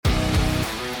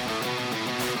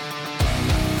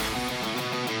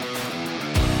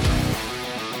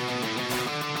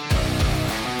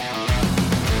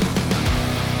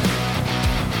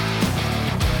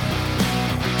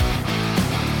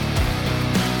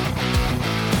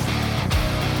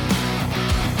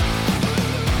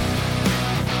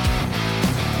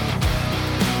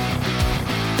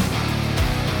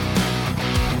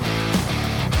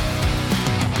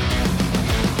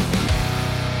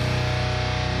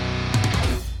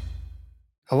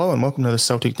Hello and welcome to the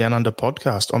Celtic Down Under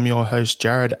podcast. I'm your host,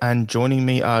 Jared, and joining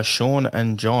me are Sean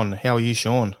and John. How are you,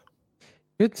 Sean?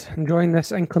 Good. Enjoying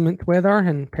this inclement weather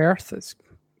in Perth. It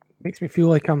makes me feel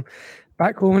like I'm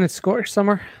back home in the Scottish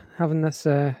summer, having this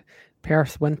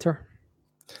Perth winter.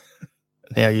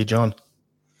 How are you, John?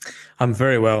 I'm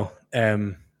very well.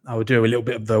 I will do a little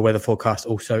bit of the weather forecast.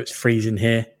 Also, it's freezing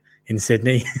here in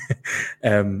Sydney.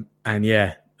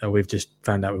 We've just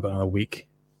found out we've got another week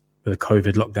with a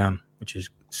COVID lockdown, which is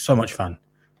so much fun.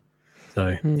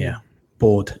 So,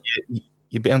 bored.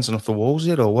 You bouncing off the walls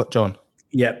yet or what, John?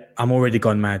 Yep, I'm already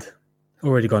gone mad.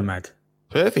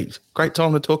 Perfect. Great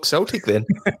time to talk Celtic then.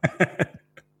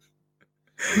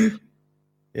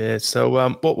 Yeah, so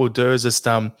what we'll do is just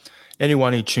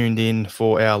anyone who tuned in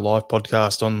for our live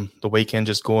podcast on the weekend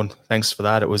just gone, thanks for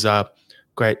that. It was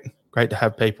great to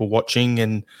have people watching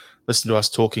and listen to us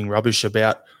talking rubbish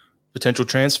about potential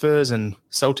transfers and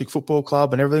Celtic Football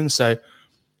Club and everything. So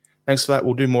thanks for that.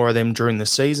 We'll do more of them during the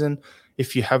season.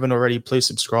 If you haven't already, please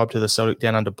subscribe to the Celtic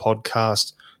Down Under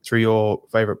podcast through your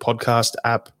favourite podcast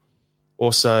app.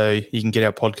 Also, you can get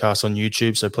our podcast on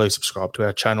YouTube, so please subscribe to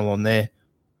our channel on there.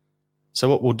 So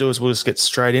what we'll do is we'll just get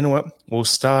straight into it. We'll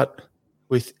start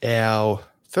with our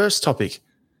first topic.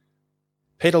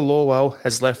 Peter Lawwell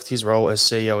has left his role as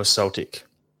CEO of Celtic.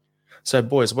 So,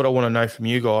 boys, what I want to know from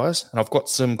you guys, and I've got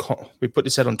we put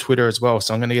this out on Twitter as well,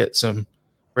 so I'm going to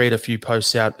read a few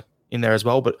posts out in there as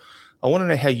well, but I want to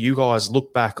know how you guys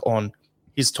look back on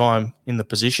his time in the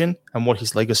position and what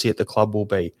his legacy at the club will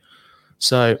be.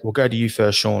 So we'll go to you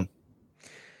first, Sean.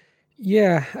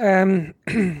 Yeah,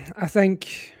 I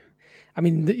think,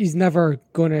 he's never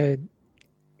going to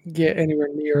get anywhere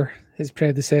near his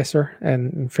predecessor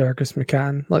in Fergus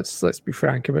McCann. Let's be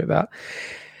frank about that.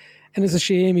 And it's a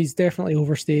shame. He's definitely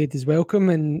overstayed his welcome,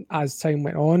 and as time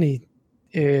went on, he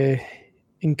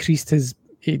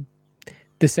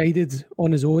decided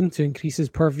on his own to increase his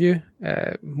purview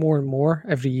more and more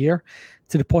every year,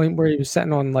 to the point where he was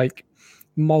sitting on like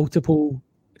multiple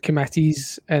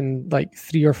committees and like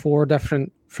 3 or 4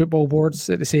 different football boards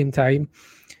at the same time.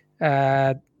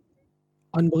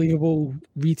 Unbelievable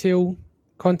retail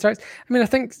contracts. I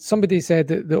think somebody said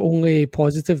that the only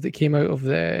positive that came out of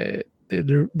the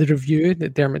review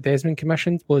that Dermot Desmond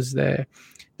commissioned was the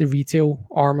retail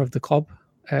arm of the club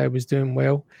was doing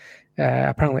well.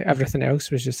 Apparently everything else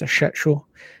was just a shit show.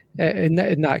 And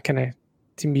that kind of,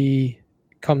 to me,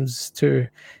 comes to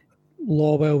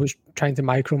Lawwell was trying to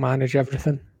micromanage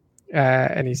everything,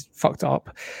 and he's fucked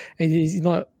up. And he's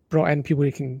not brought in people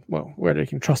whether he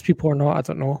can trust people or not, I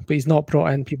don't know. But he's not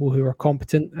brought in people who are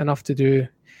competent enough to do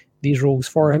these roles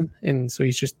for him. And so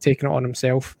he's just taken it on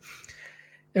himself.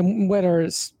 And whether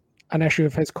it's an issue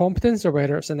of his competence or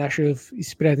whether it's an issue of he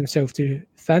spread himself too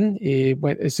thin, he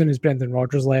went as soon as Brendan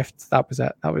Rodgers left. That was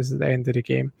it. That was the end of the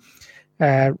game.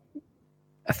 I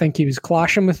think he was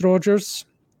clashing with Rodgers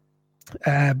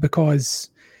because,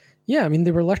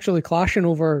 they were literally clashing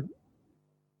over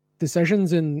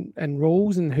decisions and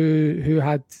roles and who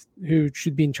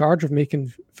should be in charge of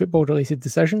making football related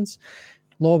decisions.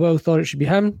 Lawwell thought it should be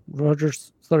him.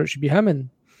 Rodgers thought it should be him, and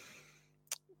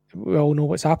we all know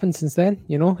what's happened since then.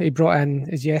 He brought in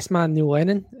his yes man, Neil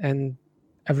Lennon, and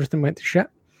everything went to shit.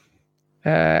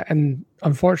 And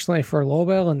unfortunately for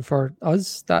Lawwell and for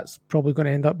us, that's probably going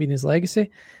to end up being his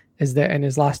legacy, is that in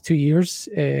his last 2 years,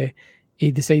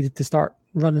 he decided to start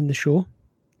running the show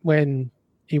when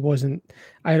he was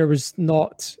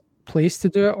not placed to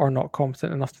do it or not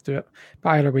competent enough to do it.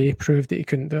 But either way, he proved that he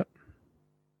couldn't do it.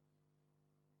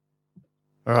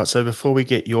 All right, so before we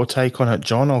get your take on it,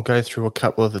 John, I'll go through a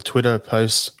couple of the Twitter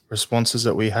post responses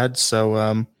that we had.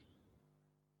 So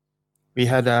we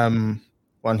had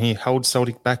one here: held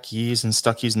Celtic back years and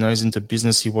stuck his nose into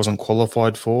business he wasn't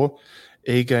qualified for.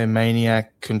 Egomaniac,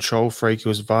 control freak who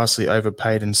was vastly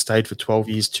overpaid and stayed for 12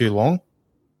 years too long.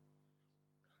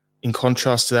 In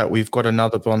contrast to that, we've got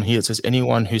another one here. It says,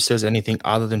 anyone who says anything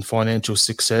other than financial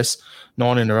success,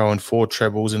 9 in a row and 4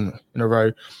 trebles in a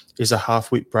row, is a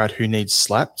half-wit brat who needs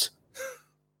slapped.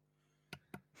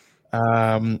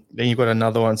 Then you've got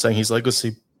another one saying his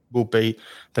legacy will be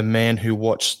the man who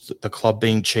watched the club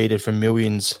being cheated for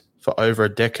millions for over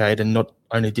a decade and not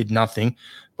only did nothing,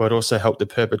 but also helped the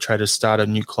perpetrators start a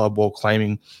new club while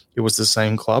claiming it was the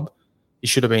same club. He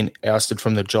should have been ousted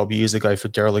from the job years ago for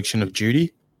dereliction of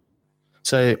duty.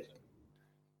 So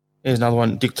here's another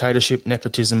one: dictatorship,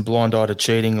 nepotism, blind eye to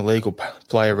cheating, illegal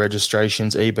player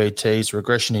registrations, EBTs,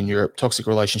 regression in Europe, toxic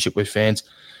relationship with fans,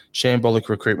 shambolic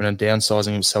recruitment and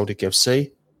downsizing of Celtic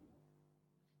FC.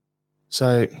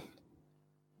 So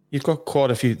you've got quite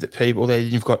a few people there.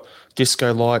 You've got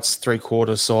disco lights,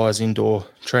 3/4 size indoor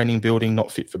training building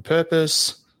not fit for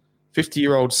purpose,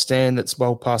 50-year-old stand that's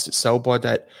well past its sell-by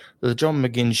date. The John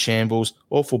McGinn shambles,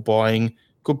 awful buying,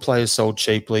 good players sold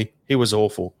cheaply. He was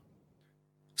awful.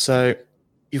 So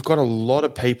you've got a lot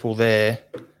of people there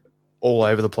all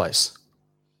over the place.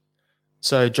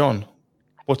 So, John,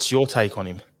 what's your take on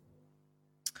him?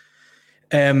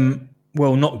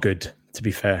 Well, not good, to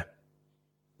be fair.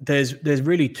 There's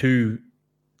really two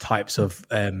types of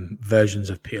versions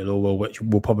of Peter Lawwell, which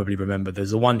we'll probably remember.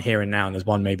 There's the one here and now, and there's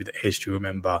one maybe that history will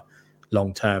remember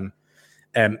long term.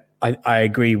 I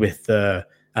agree with and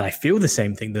I feel the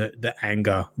same thing, the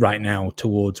anger right now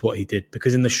towards what he did,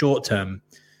 because in the short term,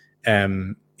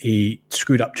 he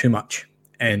screwed up too much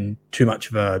and too much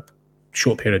of a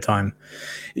short period of time.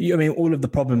 I mean, all of the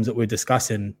problems that we're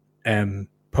discussing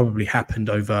probably happened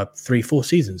over 3-4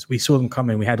 seasons. We saw them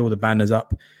coming. We had all the banners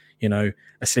up,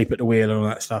 asleep at the wheel and all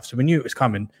that stuff. So we knew it was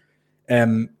coming.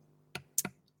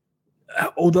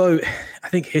 Although I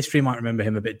think history might remember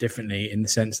him a bit differently in the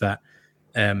sense that,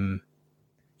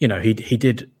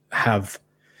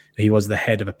 he was the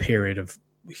head of a period of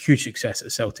huge success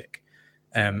at Celtic.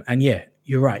 And yeah,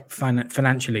 you're right.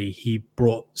 Financially, he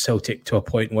brought Celtic to a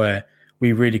point where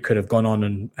we really could have gone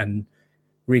on and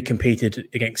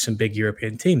recompeted against some big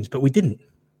European teams, but we didn't.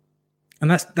 And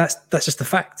that's just the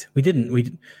fact. We didn't.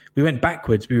 We went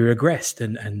backwards. We regressed,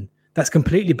 and that's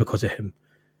completely because of him.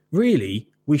 Really,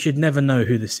 we should never know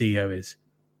who the CEO is.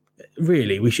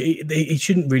 Really, he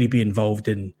shouldn't really be involved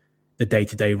in the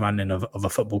day-to-day running of a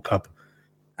football club.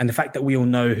 And the fact that we all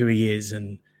know who he is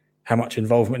and how much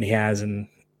involvement he has and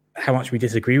how much we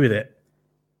disagree with it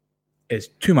is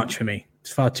too much for me.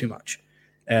 It's far too much.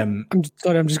 I'm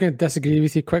sorry, I'm just going to disagree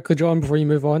with you quickly, John, before you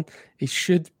move on.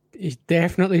 He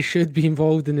definitely should be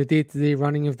involved in the day-to-day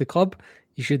running of the club.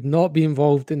 He should not be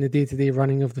involved in the day-to-day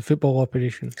running of the football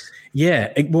operations.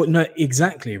 Yeah, no,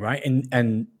 exactly, right.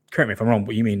 And correct me if I'm wrong.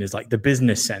 What you mean is like the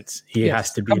business sense. He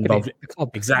has to be involved. The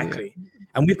club. Exactly. Yeah.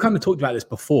 And we've kind of talked about this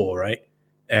before, right?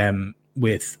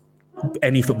 With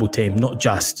any football team, not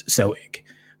just Celtic,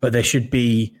 but there should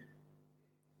be.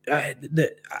 A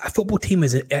football team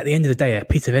is, at the end of the day, a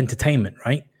piece of entertainment,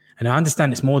 right? And I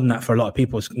understand it's more than that for a lot of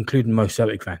people, including most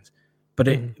Celtic fans. But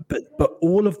but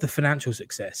all of the financial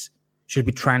success should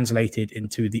be translated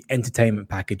into the entertainment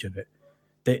package of it.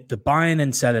 The buying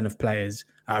and selling of players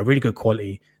at a really good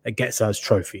quality that gets us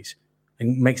trophies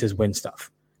and makes us win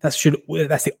stuff. That's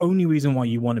the only reason why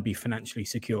you want to be financially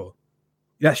secure.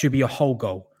 That should be your whole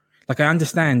goal. Like, I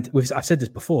understand, I've said this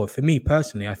before, for me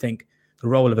personally, I think the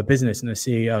role of a business and a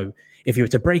CEO, if you were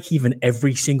to break even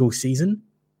every single season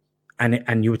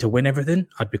and you were to win everything,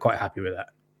 I'd be quite happy with that.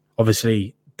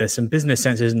 Obviously, there's some business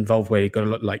senses involved where you've got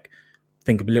to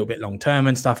think a little bit long term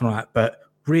and stuff and all that. But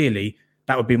really,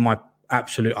 that would be my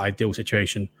absolute ideal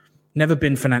situation. Never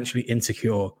been financially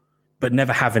insecure, but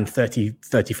never having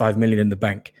 35 million in the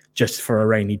bank just for a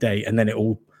rainy day. And then it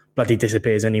all bloody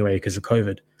disappears anyway because of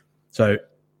COVID. So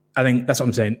I think that's what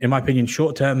I'm saying. In my opinion,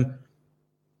 short term,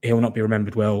 he'll not be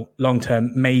remembered well. Long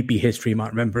term, maybe history might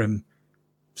remember him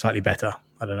slightly better.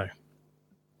 I don't know.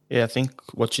 Yeah, I think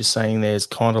what you're saying there is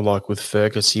kind of like with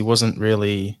Fergus. He wasn't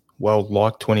really well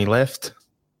liked when he left,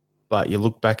 but you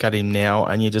look back at him now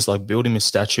and you just build him a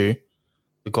statue.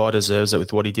 The guy deserves it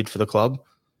with what he did for the club.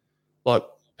 Like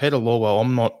Peter Lawwell,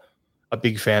 I'm not a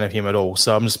big fan of him at all,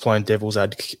 so I'm just playing devil's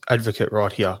advocate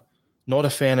right here. Not a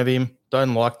fan of him.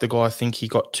 Don't like the guy. I think he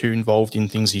got too involved in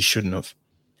things he shouldn't have.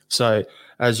 So,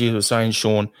 as you were saying,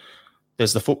 Sean,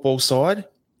 there's the football side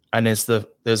and there's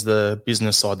the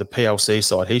business side, the PLC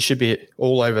side. He should be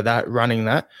all over that, running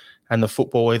that, and the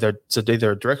football either a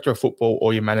director of football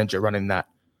or your manager running that.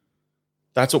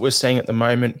 That's what we're seeing at the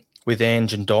moment with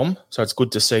Ange and Dom. So it's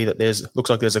good to see that looks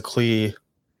like there's a clear,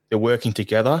 they're working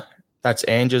together. That's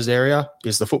Ange's area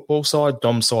is the football side.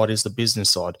 Dom's side is the business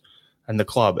side and the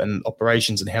club and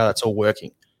operations and how that's all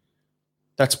working.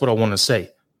 That's what I want to see.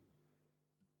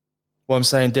 Well, I'm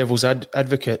saying devil's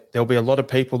advocate, there'll be a lot of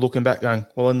people looking back going,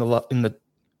 well, in the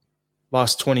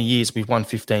last 20 years, we've won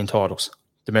 15 titles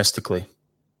domestically.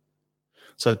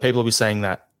 So the people will be saying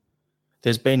that.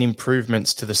 There's been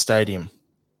improvements to the stadium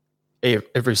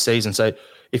every season. So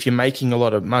if you're making a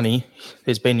lot of money,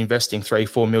 there's been investing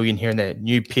 3-4 million here and there.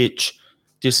 New pitch,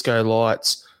 disco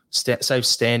lights, safe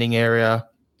standing area,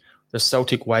 the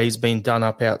Celtic way's been done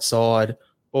up outside,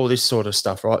 all this sort of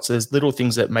stuff, right? So there's little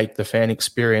things that make the fan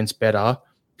experience better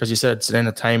because you said it's an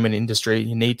entertainment industry.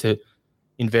 You need to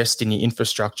invest in your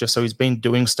infrastructure. So he's been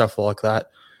doing stuff like that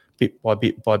bit by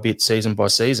bit, season by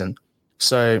season.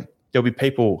 So there'll be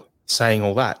people saying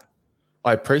all that.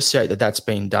 I appreciate that that's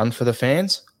been done for the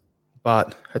fans,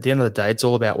 but at the end of the day, it's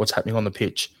all about what's happening on the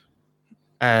pitch.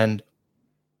 And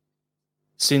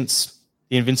since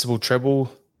the invincible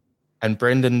treble and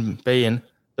Brendan being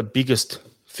the biggest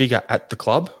figure at the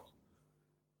club,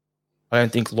 I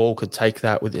don't think Law could take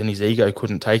that and his ego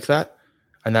couldn't take that.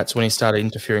 And that's when he started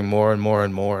interfering more and more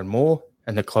and more and more.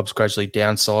 And the club's gradually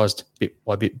downsized bit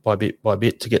by bit by bit by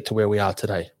bit to get to where we are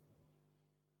today.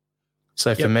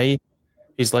 So for me,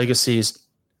 his legacy is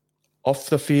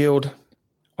off the field,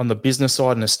 on the business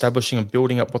side and establishing and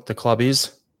building up what the club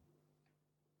is.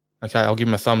 Okay, I'll give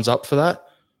him a thumbs up for that.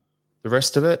 The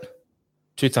rest of it,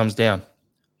 2 thumbs down.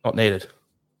 Not needed.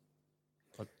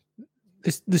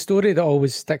 The story that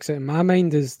always sticks out in my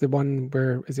mind is the one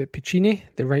where, is it Piccini,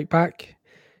 the right back,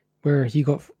 where he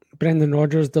got Brendan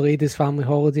Rodgers delayed his family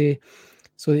holiday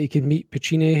so that he could meet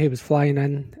Piccini, who was flying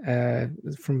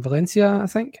in from Valencia, I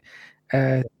think,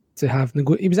 to have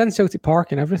he was in Celtic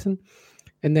Park and everything.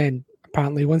 And then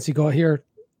apparently once he got here,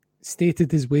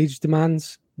 stated his wage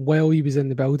demands while he was in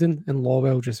the building, and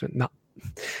Lawwell just went, nah.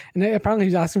 And then apparently he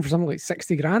was asking for something like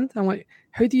 60 grand. I'm like,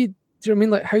 do you know what I mean?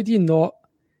 Like, how do you not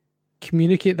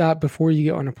communicate that before you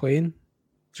get on a plane?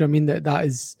 Do you know what I mean? That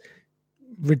is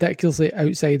ridiculously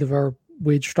outside of our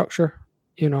wage structure,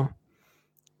 you know?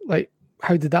 Like,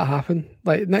 how did that happen?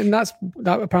 Like, and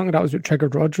apparently that was what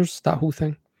triggered Rodgers, that whole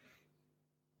thing.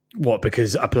 What,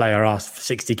 because a player asked for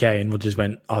 60k and Rodgers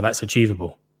went, oh, that's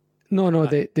achievable? No,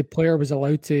 the player was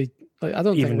allowed to, like, I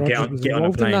don't even think Rodgers was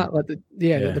involved in that. Like,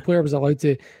 the player was allowed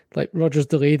to, like, Rodgers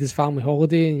delayed his family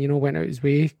holiday and, you know, went out his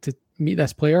way to meet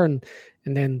this player, and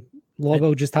then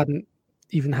Lawwell just hadn't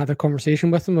even had a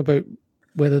conversation with him about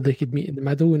whether they could meet in the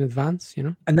middle in advance, you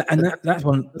know? And that's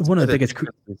one of the biggest...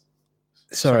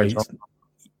 Sorry.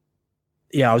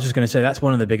 Yeah, I was just going to say that's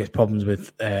one of the biggest problems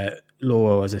with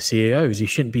Lawwell as a CEO is he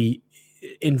shouldn't be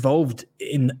involved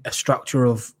in a structure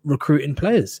of recruiting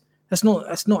players. That's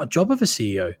not a job of a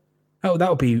CEO. That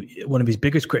would be one of his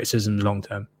biggest criticisms long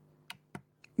term.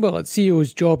 Well, a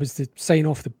CEO's job is to sign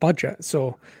off the budget.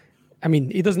 So, I mean,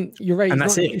 he doesn't. You're right. And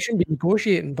he shouldn't be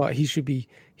negotiating, but he should be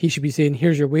saying,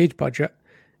 "Here's your wage budget,"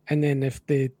 and then if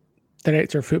the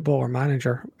director of football or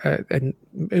manager, and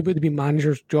it would be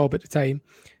manager's job at the time,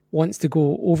 wants to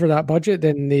go over that budget,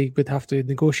 then they would have to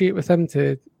negotiate with him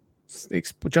to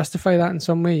justify that in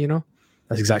some way, you know?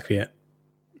 That's exactly it.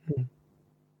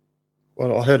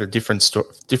 Well, I heard a different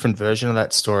version of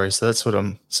that story, so that's what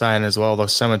I'm saying as well.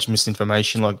 There's so much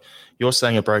misinformation. Like, you're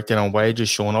saying it broke down on wages,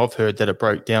 Sean. I've heard that it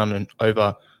broke down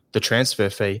over the transfer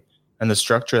fee and the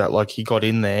structure that, like, he got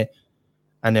in there,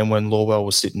 and then when Lawwell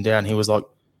was sitting down, he was like,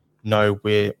 no,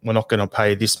 we're not going to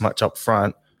pay this much up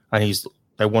front, and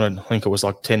they wanted, I think it was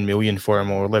like 10 million for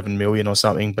him or 11 million or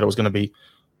something, but it was going to be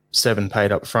 7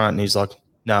 paid up front. And he's like,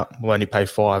 no, we'll only pay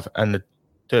 5. And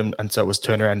so it was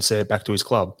turned around and said back to his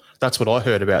club. That's what I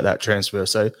heard about that transfer.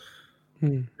 So it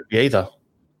could be either.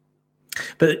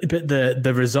 But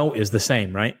the result is the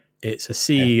same, right? It's a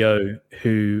CEO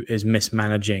who is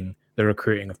mismanaging the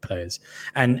recruiting of players.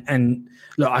 And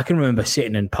look, I can remember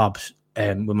sitting in pubs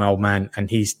with my old man,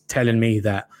 and he's telling me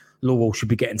that Lawwell should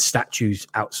be getting statues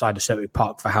outside of Celtic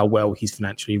Park for how well he's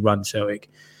financially run Celtic.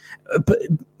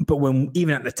 But when,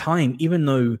 even at the time, even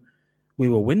though we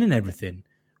were winning everything,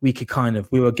 we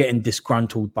were getting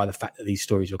disgruntled by the fact that these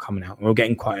stories were coming out. And we were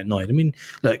getting quite annoyed. I mean,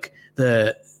 look,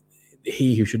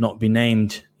 he who should not be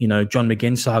named, you know, John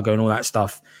McGinn saga and all that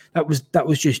stuff. That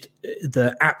was just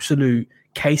the absolute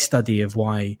case study of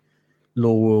why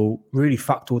Lawwell really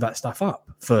fucked all that stuff up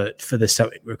for the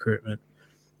Celtic recruitment.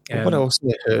 What I also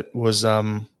heard was,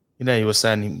 he was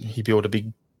saying he built a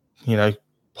big,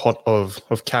 pot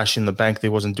of cash in the bank that he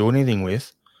wasn't doing anything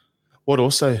with. What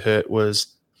also hurt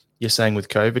was, you're saying with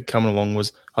COVID coming along,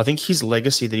 was I think his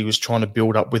legacy that he was trying to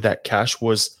build up with that cash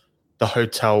was the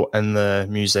hotel and the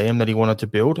museum that he wanted to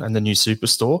build and the new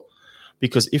superstore.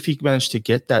 Because if he managed to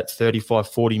get that 35,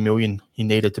 40 million he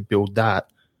needed to build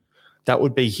that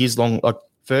would be his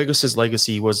Fergus's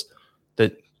legacy was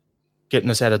that getting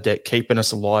us out of debt, keeping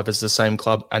us alive as the same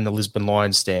club and the Lisbon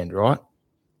Lions stand, right?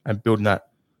 And building that.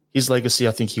 His legacy,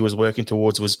 I think he was working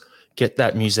towards, was get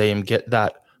that museum, get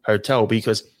that hotel,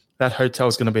 because that hotel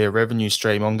is going to be a revenue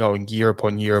stream ongoing year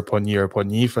upon year upon year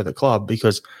upon year for the club.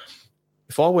 Because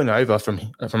if I went over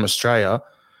from Australia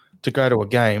to go to a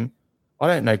game, I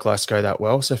don't know Glasgow that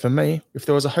well. So for me, if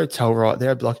there was a hotel right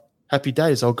there, I'd be like, happy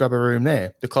days, I'll grab a room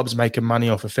there. The club's making money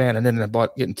off a fan, and then they're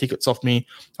getting tickets off me.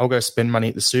 I'll go spend money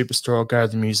at the superstore. I'll go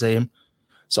to the museum.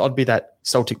 So I'd be that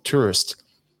Celtic tourist.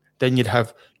 Then you'd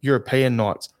have European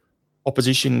nights.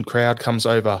 Opposition crowd comes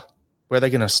over. Where are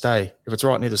they going to stay? If it's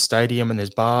right near the stadium and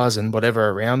there's bars and whatever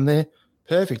around there,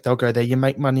 perfect. They'll go there. You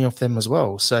make money off them as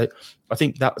well. So I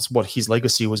think that's what his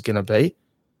legacy was going to be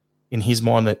in his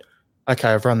mind, that,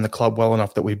 okay, I've run the club well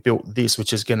enough that we built this,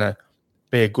 which is going to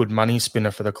be a good money spinner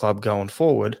for the club going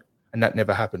forward, and that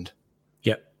never happened.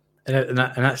 Yep, and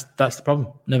that's the problem.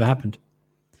 Never happened.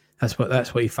 That's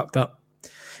what he fucked up.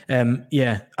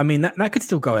 Yeah, I mean that could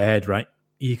still go ahead, right?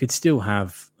 You could still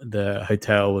have the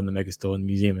hotel and the megastore and the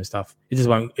museum and stuff. It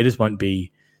just won't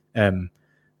be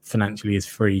financially as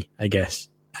free, I guess,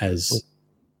 as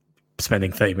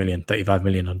spending 30 million, 35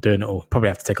 million on doing it all. Probably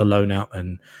have to take a loan out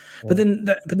but then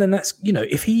that's,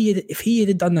 if he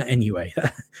had done that anyway,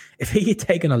 if he had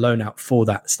taken a loan out for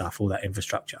that stuff, all that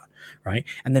infrastructure, right,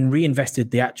 and then reinvested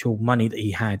the actual money that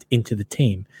he had into the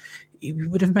team, he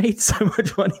would have made so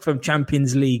much money from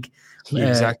Champions League.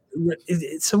 Exactly.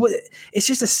 So it's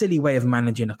just a silly way of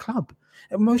managing a club.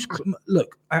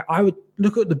 I would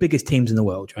look at the biggest teams in the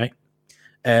world, right?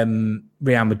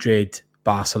 Real Madrid,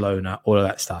 Barcelona, all of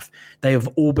that stuff. They have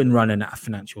all been running at a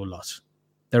financial loss.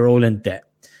 They're all in debt,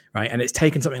 right? And it's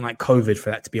taken something like COVID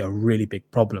for that to be a really big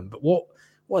problem. But what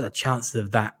are the chances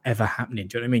of that ever happening?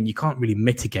 Do you know what I mean? You can't really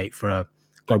mitigate for a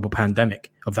global pandemic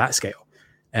of that scale.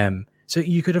 So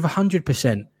you could have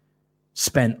 100%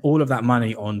 spent all of that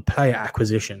money on player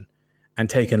acquisition and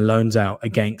taken loans out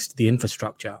against the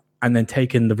infrastructure, and then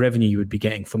taken the revenue you would be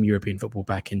getting from European football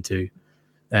back into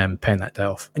paying that debt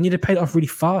off. And you'd have paid it off really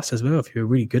fast as well if you were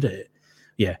really good at it.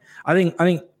 Yeah, I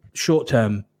think short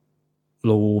term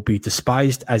Law will be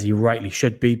despised, as he rightly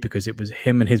should be, because it was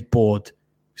him and his board,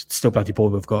 still bloody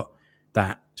board we've got,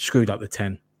 that screwed up the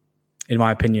 10, in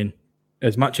my opinion.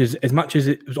 As much as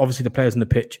it was obviously the players on the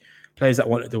pitch, players that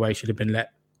wanted the way should have been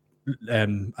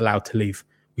allowed to leave.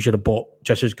 We should have bought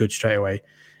just as good straight away.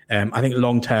 I think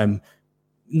long term,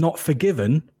 not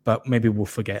forgiven, but maybe we'll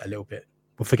forget a little bit.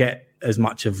 We'll forget as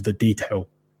much of the detail,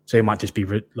 so it might just be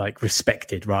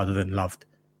respected rather than loved.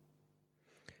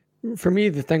 For me,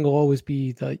 the thing will always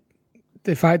be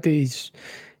the fact that he's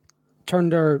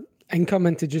turned our income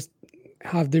into just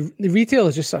have the retail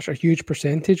is just such a huge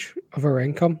percentage of our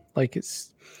income. Like it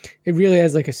really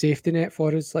is like a safety net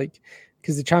for us. Like,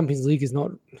 because the Champions League is not,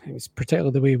 it's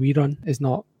particularly the way we run, is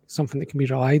not something that can be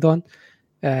relied on.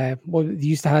 They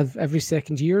used to have every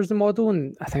second year as the model,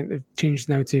 and I think they've changed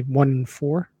now to 1 in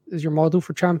 4 is your model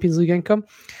for Champions League income,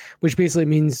 which basically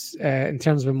means in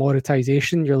terms of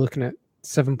amortization, you're looking at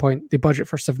the budget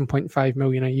for 7.5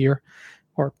 million a year,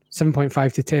 or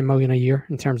 7.5 to 10 million a year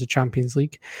in terms of Champions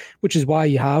League, which is why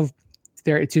you have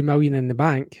 32 million in the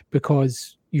bank,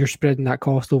 because you're spreading that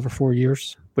cost over 4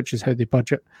 years, which is how they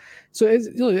budget. So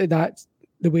that's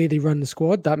the way they run the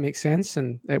squad. That makes sense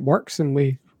and it works, and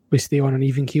we stay on an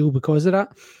even keel because of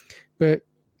that. But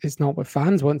it's not what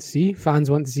fans want to see.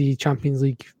 Fans want to see Champions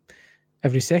League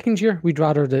every second year. We'd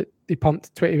rather that they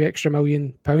pumped 20 extra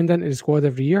million pound into the squad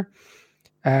every year.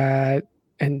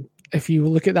 And if you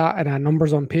look at that in a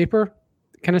numbers on paper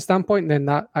kind of standpoint, then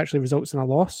that actually results in a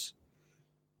loss.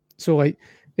 So like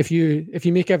if you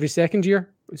make every second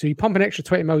year, so you pump an extra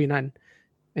 20 million in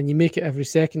and you make it every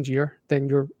second year, then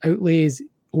your outlay is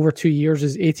over 2 years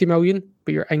is 80 million,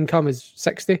 but your income is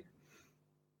 60.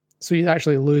 So you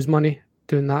actually lose money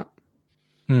doing that.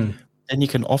 And you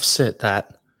can offset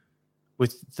that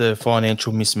with the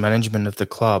financial mismanagement of the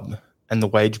club and the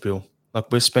wage bill.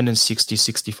 Like we're spending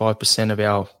 65% of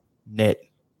our net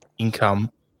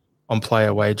income on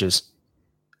player wages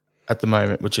at the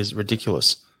moment, which is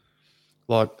ridiculous.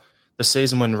 Like the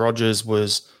season when Rodgers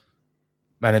was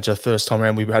manager first time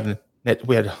around, we had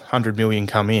 100 million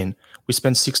come in. We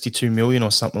spent 62 million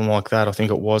or something like that, I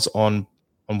think it was, on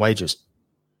wages.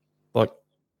 Like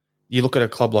you look at a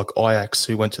club like Ajax,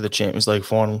 who went to the Champions League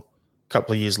final a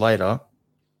couple of years later,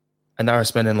 and they were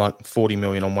spending like 40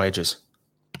 million on wages,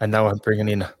 and they were bringing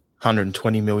in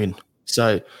 120 million.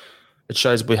 So it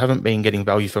shows we haven't been getting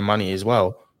value for money as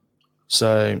well.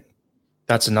 So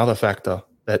that's another factor,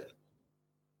 that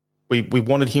we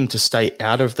wanted him to stay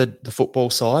out of the football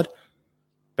side,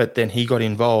 but then he got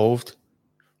involved,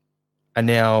 and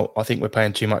now I think we're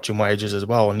paying too much in wages as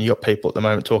well. And you got people at the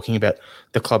moment talking about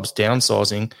the club's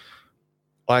downsizing.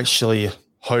 I actually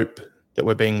hope that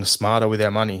we're being smarter with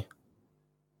our money,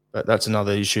 but that's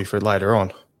another issue for later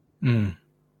on.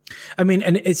 I mean,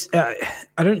 and it's I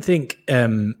don't think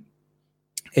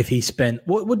if he spent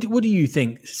what do you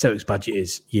think Celtic's budget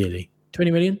is yearly?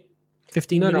 20 million?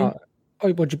 15 million? No.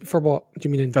 Oh, for what? Do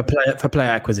you mean for player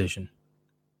acquisition?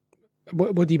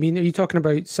 What do you mean? Are you talking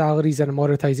about salaries and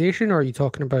amortization, or are you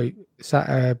talking about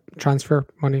transfer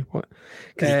money? What?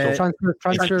 Transfer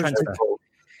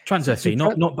fee,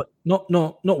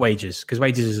 not wages, because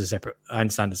wages is a separate. I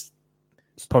understand it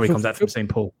probably comes out from the same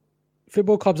pool.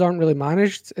 Football clubs aren't really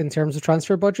managed in terms of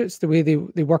transfer budgets. The way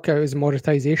they work out is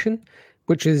amortization,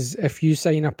 which is if you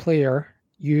sign a player,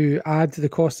 you add the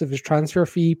cost of his transfer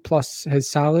fee plus his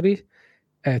salary,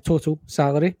 total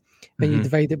salary. Then you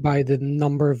divide it by the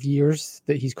number of years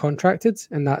that he's contracted,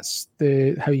 and that's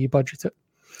how you budget it.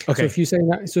 Okay.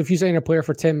 So if you sign a player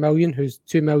for 10 million, who's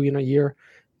 2 million a year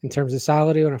in terms of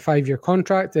salary on a 5-year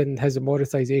contract, then his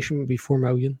amortization would be 4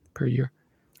 million per year.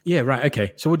 Yeah, right.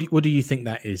 Okay. So what do you think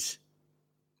that is?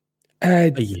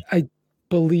 I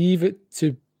believe it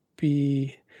to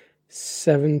be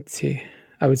 70.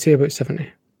 I would say about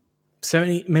 70.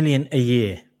 70 million a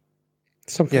year.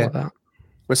 Something like that.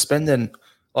 We're spending,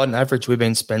 on average, we've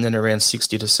been spending around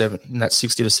 60 to 70, in that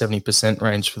 60 to 70%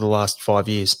 range for the last 5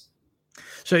 years.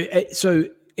 So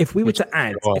if we were to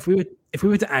add, if we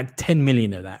were to add 10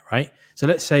 million of that, right? So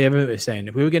let's say everyone was saying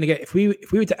if we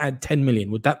were to add 10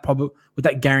 million, would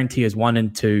that guarantee us 1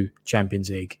 and 2 Champions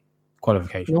League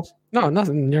qualifications? No,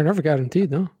 nothing. You're never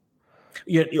guaranteed, no.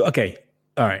 Yeah. Okay.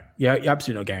 All right. Yeah, you're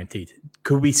absolutely not guaranteed.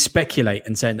 Could we speculate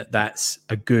and say that that's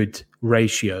a good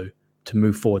ratio to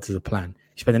move forward to the plan?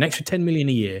 You spend an extra 10 million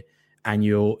a year, and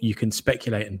you can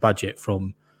speculate and budget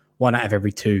from 1 out of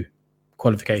every 2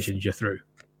 qualifications you're through.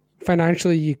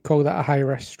 Financially, you call that a high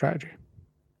risk strategy.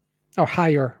 Or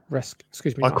higher risk,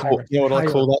 excuse me. I call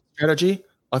that strategy?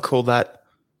 I call that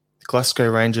the Glasgow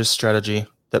Rangers strategy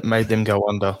that made them go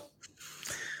under.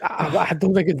 I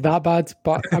don't think it's that bad,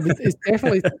 but I mean, it's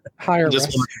definitely higher risk.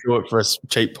 Just want to do it for a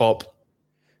cheap pop.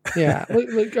 Yeah,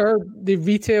 look, the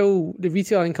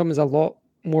retail income is a lot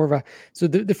more of a. So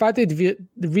the fact that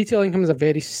the retail income is a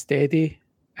very steady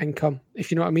income,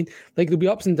 if you know what I mean. Like there'll be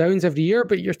ups and downs every year,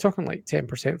 but you're talking like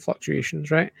 10%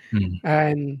 fluctuations, right?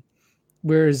 And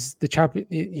whereas the champion,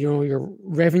 your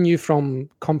revenue from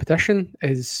competition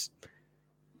is,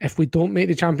 if we don't make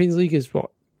the Champions League, is what,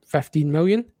 15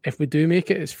 million. If we do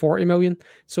make it, it's 40 million.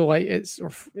 So like it's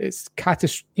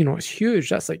it's huge.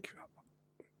 That's like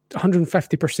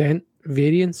 150%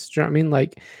 variance. Do you know what I mean?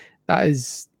 Like that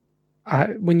is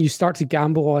when you start to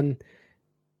gamble on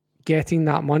getting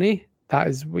that money, that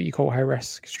is what you call high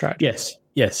risk strategy.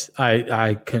 Yes,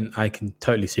 I can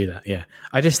totally see that. Yeah,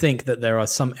 I just think that there are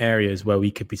some areas where we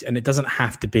could be, and it doesn't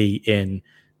have to be in,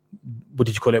 what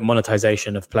did you call it,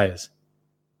 monetization of players,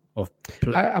 or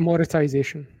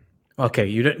amortization. Okay,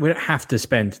 we don't have to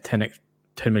spend 10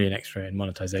 million extra in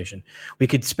monetization. We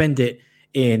could spend it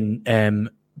in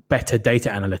better data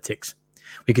analytics.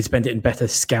 We could spend it in better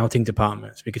scouting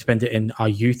departments. We could spend it in our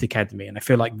youth academy, and I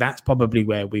feel like that's probably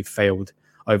where we've failed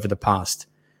over the past,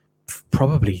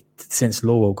 probably since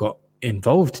Lowell got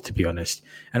involved, to be honest.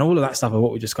 And all of that stuff of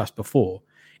what we discussed before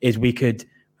is we could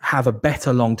have a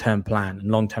better long-term plan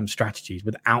and long-term strategies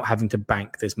without having to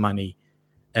bank this money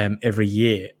every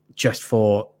year just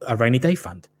for a rainy day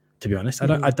fund. To be honest,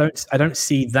 I don't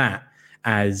see that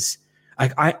as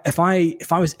if I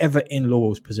was ever in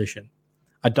Lowell's position,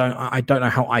 I don't know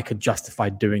how I could justify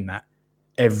doing that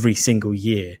every single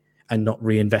year and not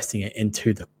reinvesting it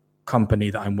into the company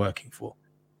that I'm working for.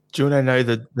 Do you want to know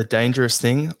the dangerous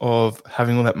thing of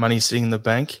having all that money sitting in the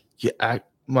bank?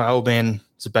 My old man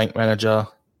is a bank manager.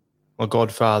 My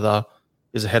godfather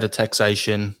is a head of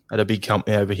taxation at a big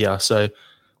company over here. So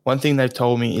one thing they've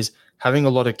told me is having a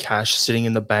lot of cash sitting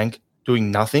in the bank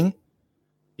doing nothing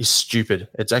is stupid.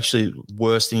 It's actually the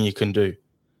worst thing you can do.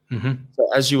 Mm-hmm. So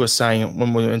as you were saying,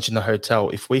 when we mentioned the hotel,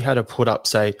 if we had to put up,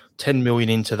 say, 10 million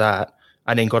into that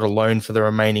and then got a loan for the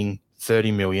remaining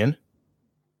 30 million,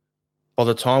 by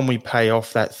the time we pay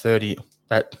off that 30,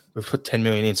 that we've put 10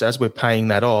 million in, so as we're paying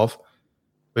that off,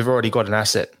 we've already got an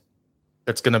asset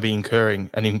that's going to be incurring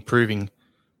and improving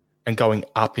and going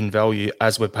up in value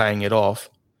as we're paying it off,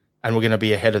 and we're going to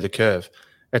be ahead of the curve.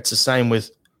 It's the same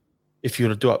with if you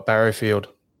were to do up Barrowfield,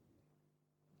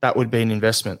 that would be an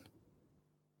investment.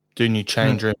 Do a new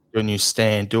change room, do a new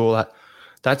stand, do all that.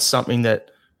 That's something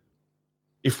that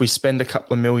if we spend a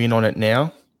couple of million on it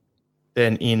now,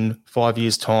 then in 5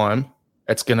 years' time,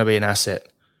 it's going to be an asset,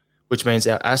 which means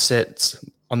our assets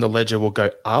on the ledger will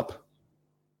go up,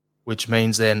 which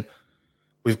means then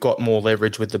we've got more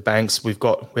leverage with the banks. We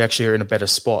actually are in a better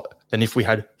spot than if we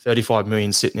had 35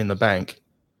 million sitting in the bank,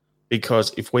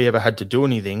 because if we ever had to do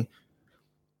anything,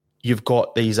 you've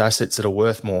got these assets that are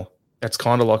worth more. That's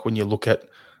kind of like when you look at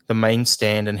the main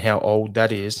stand and how old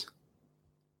that is.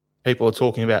 People are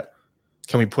talking about,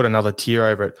 can we put another tier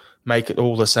over it, make it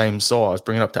all the same size,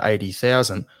 bring it up to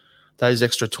 80,000. Those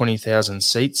extra 20,000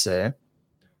 seats there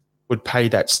would pay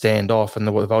that stand off and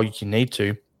the value you need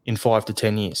to in 5 to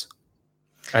 10 years.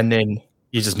 And then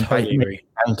you just pay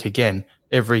bank again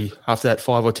after that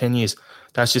 5 or 10 years.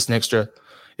 That's just an extra,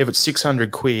 if it's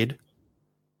 600 quid,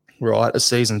 right, a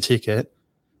season ticket,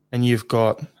 and you've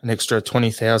got an extra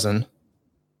 20,000,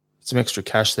 some extra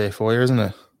cash there for you, isn't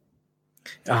it?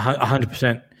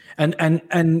 100%.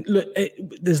 And look,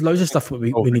 there's loads of stuff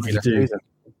we need to do.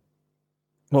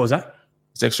 What was that?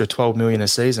 It's extra 12 million a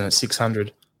season at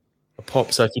 600 a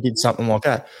pop. So if you did something like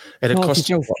that, it'd cost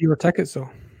you fewer tickets, though.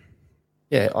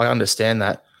 Yeah, I understand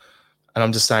that, and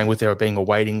I'm just saying, with there being a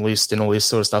waiting list and all this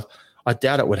sort of stuff, I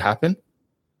doubt it would happen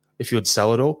if you would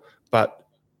sell it all. But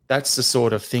that's the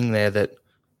sort of thing there that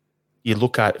you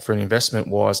look at for an investment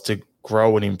wise to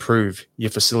grow and improve your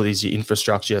facilities, your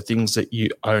infrastructure, things that you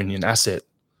own in asset.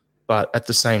 But at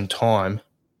the same time,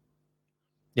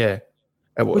 yeah.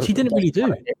 Which he didn't really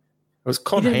do. It was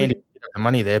kind of handy to get the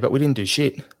money there, but we didn't do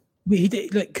shit. He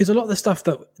did, because a lot of the stuff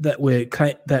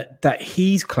that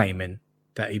he's claiming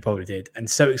that he probably did, and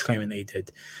Celtic's claiming that he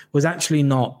did, was actually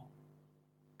not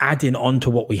adding on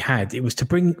to what we had. It was to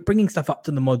bringing stuff up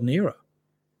to the modern era.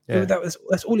 Yeah.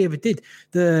 That's all he ever did.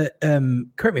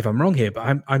 Correct me if I'm wrong here,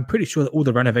 but I'm pretty sure that all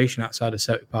the renovation outside of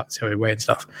Celtic Park, Celtic Way and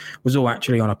stuff was all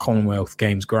actually on a Commonwealth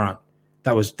Games grant.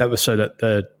 That was so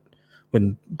that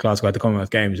when Glasgow had the Commonwealth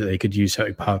Games, that they could use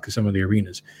Celtic Park as some of the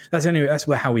arenas. That's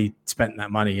how we spent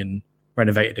that money and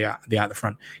renovated the out the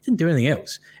front. He didn't do anything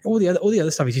else. All the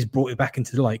other stuff, he just brought it back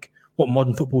into what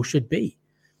modern football should be.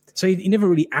 So he never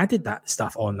really added that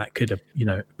stuff on that could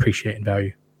appreciate in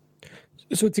value.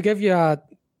 So to give you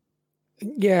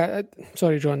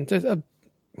sorry, John.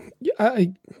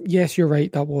 Yes, you're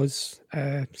right. That was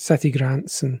city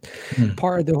grants and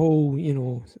part of the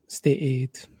whole, state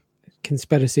aid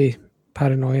conspiracy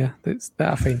paranoia that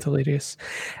I find hilarious.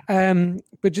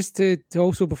 But just to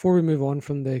also, before we move on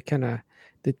from the kind of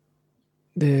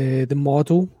the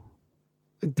model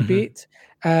debate,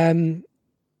 one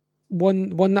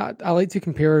that I like to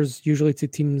compare is usually to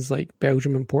teams like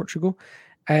Belgium and Portugal,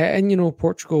 and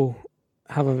Portugal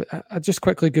have I just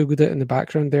quickly googled it in the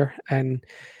background there, and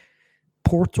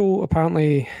Porto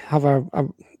apparently have a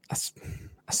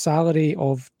salary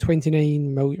of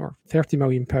 29 million or 30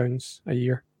 million pounds a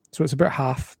year. So it's about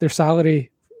half. Their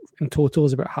salary in total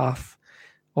is about half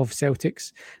of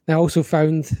Celtic's. They also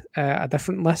found a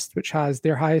different list which has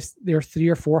their 3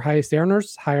 or 4 highest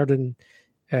earners higher than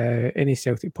any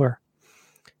Celtic player.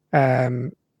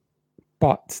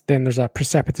 But then there's a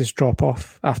precipitous drop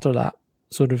off after that.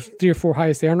 So there's 3 or 4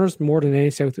 highest earners, more than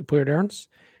any Celtic player earns.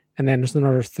 And then there's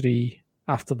another 3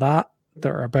 after that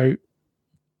are about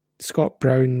Scott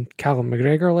Brown, Callum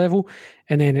McGregor level.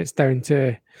 And then it's down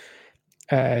to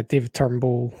David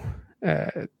Turnbull,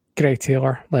 Greg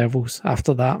Taylor levels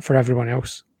after that for everyone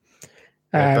else.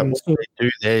 But what they do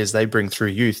there is they bring through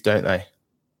youth, don't they?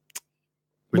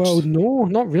 Well, no,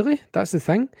 not really. That's the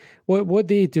thing. What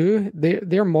they do,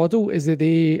 their model is that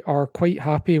they are quite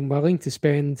happy and willing to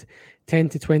spend 10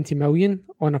 to 20 million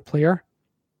on a player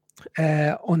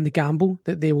on the gamble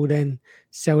that they will then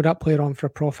sell that player on for a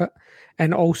profit.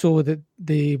 And also that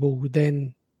they will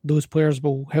then, those players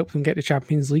will help them get the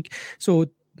Champions League. So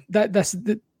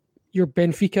your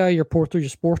Benfica, your Porto, your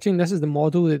Sporting, this is the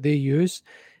model that they use.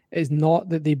 It's not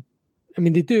that they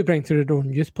do bring through their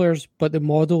own youth players, but the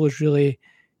model is really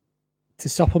to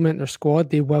supplement their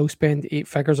squad. They will spend 8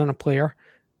 figures on a player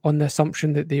on the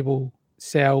assumption that they will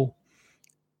sell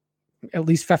at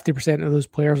least 50% of those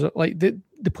players. Like the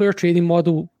player trading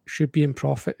model should be in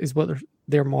profit is what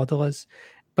their model is,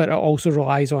 but it also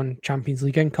relies on Champions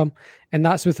League income, and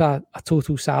that's with a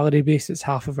total salary base that's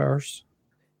half of ours.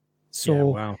 So, yeah,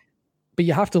 wow. But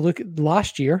you have to look at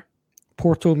last year,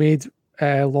 Porto made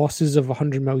losses of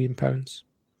 £100 million.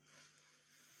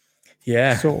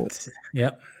 Yeah. So,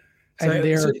 yeah.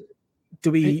 So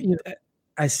do we,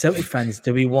 as Celtic fans,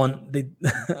 do we want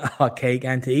our cake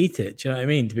and to eat it? Do you know what I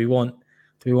mean? Do we want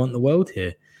the world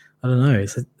here? I don't know.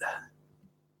 It's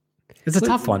a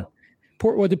tough one.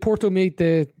 Did Porto make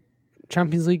the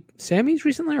Champions League semis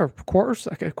recently or quarters?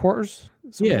 Quarters?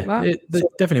 Yeah, like they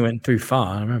definitely went through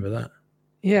far. I remember that.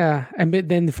 Yeah, but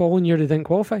then the following year they didn't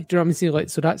qualify. Do you know what I mean?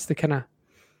 So that's the kind of,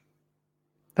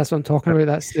 that's what I'm talking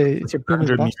about. It's your boom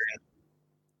and bust.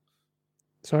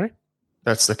 Sorry?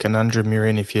 That's the conundrum you're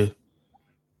in if you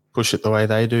push it the way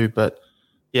they do. But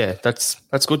yeah, that's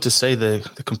good to see the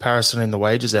comparison in the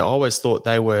wages there. I always thought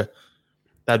they'd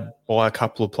buy a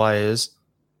couple of players,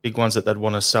 big ones that they'd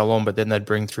want to sell on, but then they'd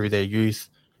bring through their youth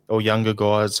or younger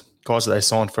guys that they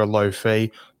signed for a low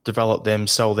fee, develop them,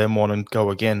 sell them on and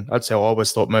go again. That's how I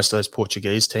always thought most of those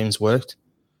Portuguese teams worked.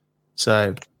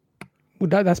 So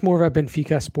that's more of a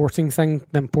Benfica Sporting thing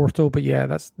than Porto, but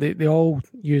yeah, they all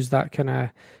use that kind of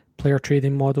player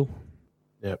trading model.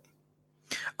 Yep.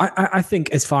 I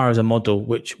think as far as a model,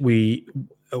 which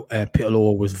Peter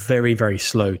Law was very, very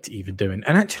slow to even doing.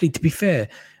 And actually, to be fair,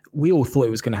 we all thought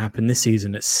it was going to happen this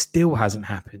season. It still hasn't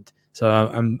happened. So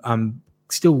I'm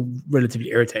still relatively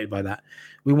irritated by that.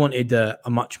 We wanted a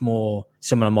much more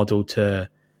similar model to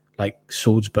like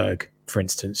Salzburg, for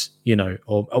instance,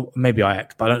 or maybe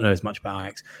Ajax, but I don't know as much about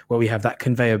Ajax, where we have that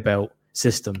conveyor belt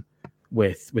system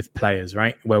with players,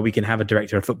 right? Where we can have a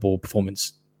director of football,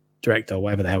 performance director,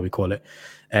 whatever the hell we call it,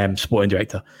 sporting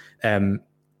director. And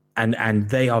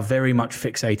they are very much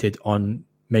fixated on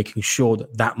making sure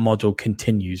that model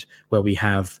continues, where we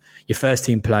have your first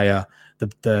team player,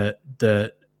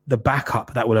 the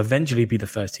backup that will eventually be the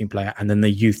first team player, and then the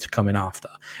youth coming after.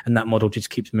 And that model just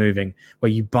keeps moving,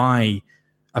 where you buy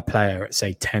a player at,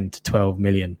 say, 10 to 12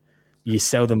 million, you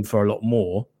sell them for a lot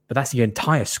more, but that's the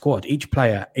entire squad. Each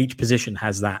player, each position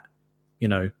has that,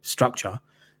 structure,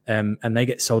 and they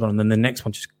get sold on, and then the next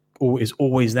one is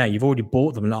always there. You've already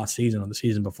bought them last season or the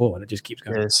season before, and it just keeps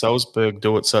going. Yeah, Salzburg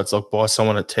do it, so it's like buy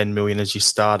someone at 10 million as your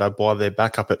starter, buy their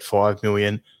backup at 5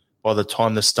 million. By the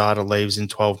time the starter leaves in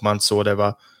 12 months or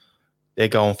whatever, they're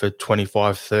going for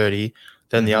 25, 30.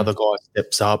 Then the other guy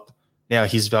steps up. Now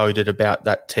he's valued at about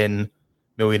that 10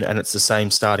 million, and it's the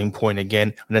same starting point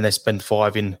again. And then they spend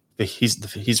 5 in for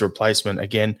his replacement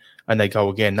again, and they go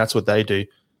again. That's what they do.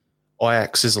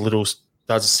 Ajax does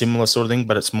a similar sort of thing,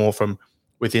 but it's more from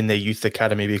within their youth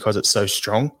academy because it's so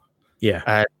strong. Yeah.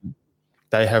 And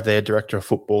they have their director of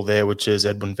football there, which is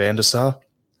Edwin van der Sar,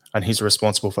 and he's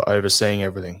responsible for overseeing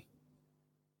everything.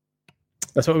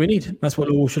 That's what we need. That's what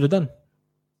we all should have done.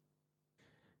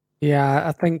 Yeah,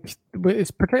 I think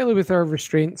it's particularly with our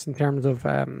restraints in terms of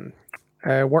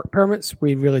work permits,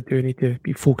 we really do need to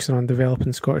be focusing on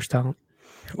developing Scottish talent.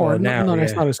 Or not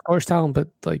necessarily Scottish talent, but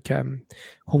like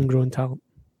homegrown talent.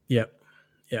 Yeah.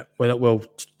 Yeah. Well,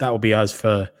 that will be us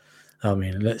for,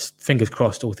 let's fingers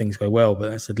crossed all things go well, but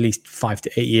that's at least 5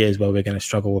 to 8 years where we're going to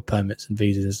struggle with permits and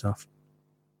visas and stuff.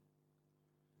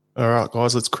 All right,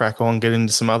 guys, let's crack on, get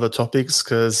into some other topics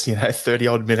because,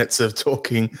 30-odd minutes of talk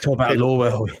about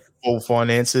law, all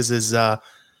finances is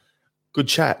good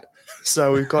chat.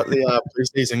 So we've got the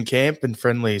preseason camp and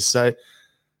friendlies. So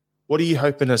what are you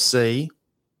hoping to see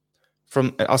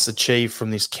from us achieve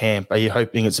from this camp? Are you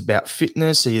hoping it's about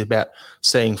fitness? Are you about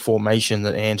seeing formation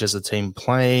that Ange as a team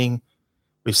playing?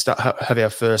 We have our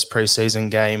first preseason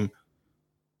game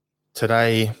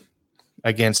today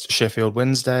against Sheffield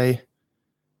Wednesday.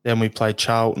 Then we play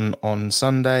Charlton on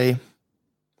Sunday.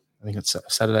 I think it's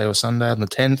Saturday or Sunday on the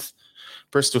 10th.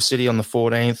 Bristol City on the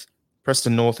 14th.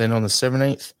 Preston North End on the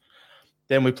 17th.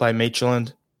 Then we play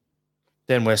Midtjylland.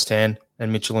 Then West Ham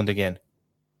and Midtjylland again.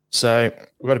 So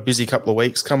we've got a busy couple of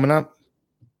weeks coming up.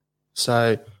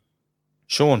 So,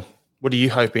 Sean, what are you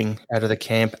hoping out of the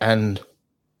camp and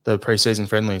the preseason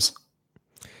friendlies?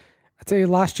 I tell you,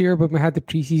 last year when we had the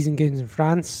preseason games in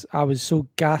France, I was so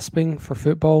gasping for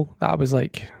football that I was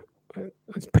like,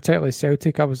 particularly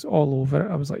Celtic, I was all over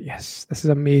it. I was like, yes, this is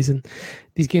amazing.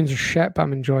 These games are shit, but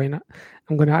I'm enjoying it.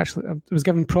 I was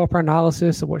given proper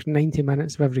analysis. I watched 90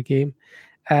 minutes of every game.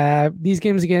 These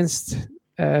games against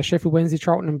Sheffield Wednesday,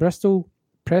 Charlton and Bristol,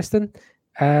 Preston,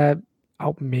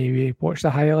 I'll maybe watch the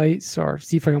highlights or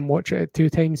see if I can watch it at 2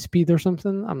 times speed or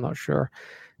something. I'm not sure.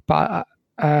 But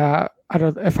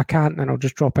if I can't, then I'll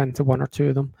just drop into 1 or 2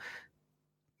 of them.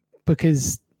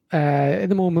 Because at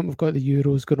the moment, we've got the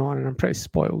Euros going on and I'm pretty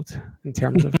spoiled in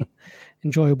terms of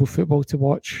enjoyable football to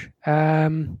watch.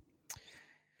 What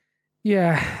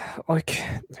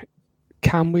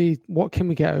can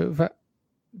we get out of it?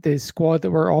 The squad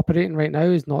that we're operating right now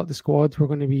is not the squad we're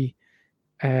going to be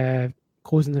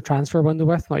closing the transfer window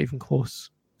with, not even close.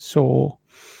 So,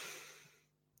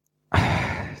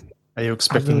 are you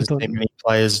expecting to see many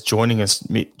players joining us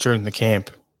during the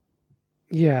camp?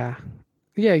 Yeah,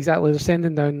 exactly. They're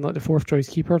sending down like the 4th choice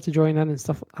keeper to join in and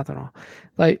stuff. I don't know.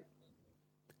 Like,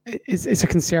 it's a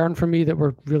concern for me that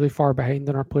we're really far behind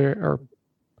on our player or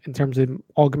in terms of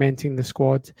augmenting the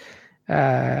squad.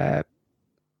 And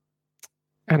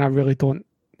I really don't,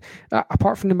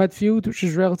 apart from the midfield, which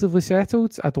is relatively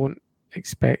settled, I don't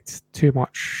expect too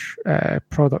much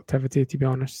productivity, to be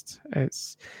honest.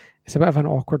 It's a bit of an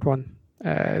awkward one.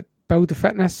 Build the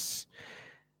fitness,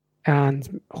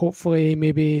 and hopefully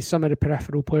maybe some of the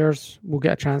peripheral players will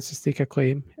get a chance to stake a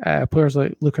claim. Players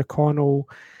like Luca Connell,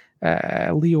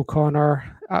 Lee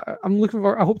O'Connor. I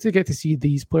hope to get to see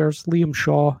these players. Liam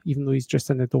Shaw, even though he's just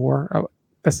in the door.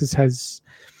 This is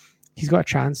he's got a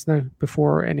chance now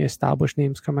before any established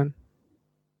names come in.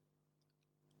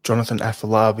 Jonathan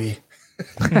Afolabi.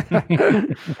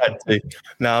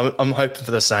 No, I'm hoping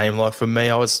for the same. Like for me,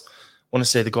 I want to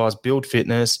see the guys build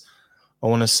fitness.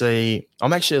 I'm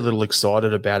actually a little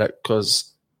excited about it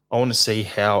because I want to see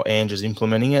how Ange is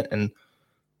implementing it. And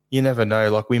you never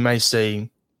know, like we may see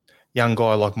young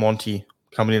guy like Monty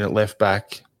coming in at left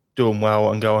back, doing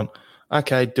well and going,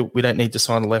 okay, we don't need to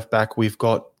sign a left back. We've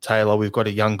got Taylor. We've got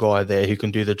a young guy there who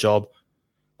can do the job.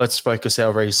 Let's focus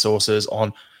our resources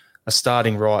on a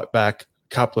starting right back,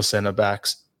 a couple of centre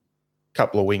backs, a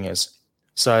couple of wingers.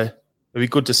 So it'd be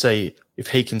good to see if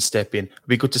he can step in. It'd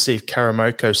be good to see if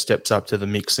Karamoko steps up to the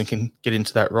mix and can get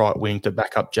into that right wing to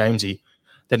back up Jamesy.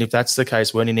 Then if that's the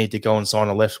case, we only need to go and sign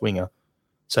a left winger.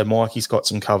 So Mikey's got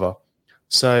some cover.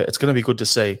 So it's going to be good to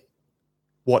see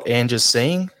what Ange is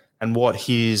seeing and what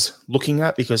he's looking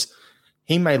at, because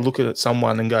he may look at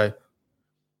someone and go,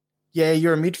 yeah,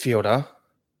 you're a midfielder,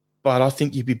 but I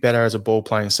think you'd be better as a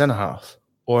ball-playing centre-half.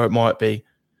 Or it might be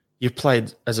you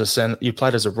played as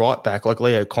a right back, like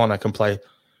Leo Connor can play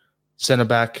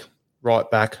centre-back, right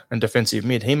back, and defensive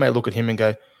mid. He may look at him and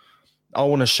go, I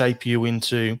want to shape you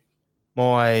into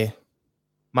my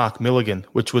Mark Milligan,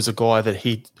 which was a guy that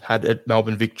he had at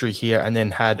Melbourne Victory here and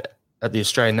then had at the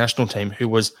Australian national team, who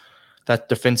was that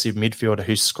defensive midfielder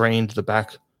who screened the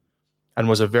back and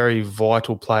was a very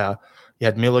vital player. You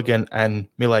had Milligan and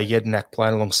Mile Jedinak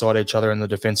playing alongside each other in the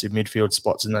defensive midfield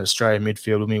spots in that Australian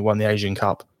midfield when we won the Asian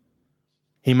Cup.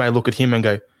 He may look at him and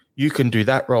go, you can do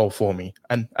that role for me.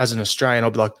 And as an Australian,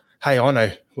 I'll be like, hey, I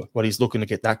know what he's looking to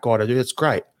get that guy to do. That's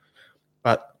great.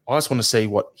 But I just want to see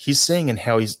what he's seeing and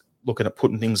how he's looking at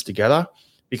putting things together,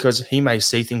 because he may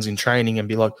see things in training and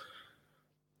be like,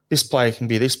 this player can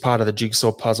be this part of the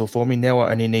jigsaw puzzle for me. Now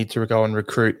I only need to go and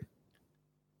recruit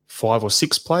 5 or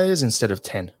 6 players instead of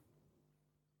 10.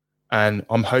 And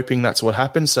I'm hoping that's what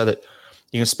happens, so that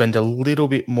you can spend a little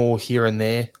bit more here and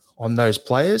there on those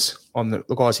players, on the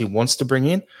guys he wants to bring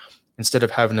in, instead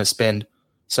of having to spend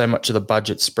so much of the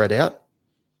budget spread out.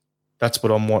 That's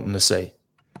what I'm wanting to see.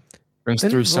 Brings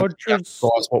through some guys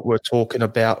what we're talking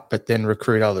about, but then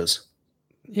recruit others.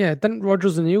 Yeah, didn't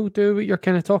Rodgers and Neil do what you're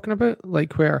kind of talking about?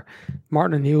 Like where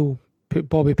Martin and Neil put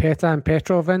Bobby Petta and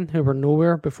Petrov in, who were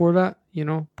nowhere before that,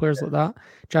 players like that.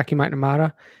 Jackie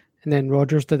McNamara. And then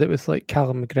Rodgers did it with like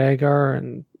Callum McGregor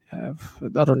and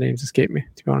other names escape me,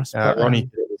 to be honest. Ronnie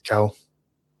did it with Cal.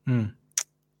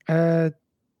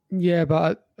 Yeah,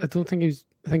 but I don't think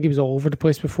I think he was all over the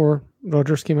place before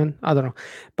Rodgers came in. I don't know.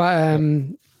 But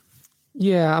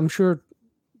yeah, I'm sure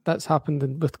that's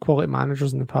happened with quality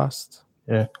managers in the past.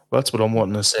 Yeah, well, that's what I'm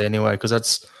wanting to say anyway, because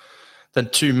that's the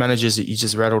 2 managers that you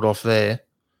just rattled off there.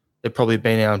 They've probably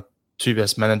been our 2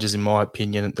 best managers, in my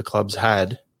opinion, that the club's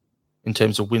had in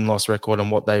terms of win-loss record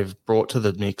and what they've brought to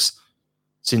the mix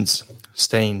since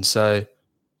Steen. So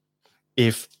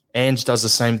if Ange does the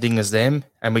same thing as them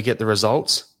and we get the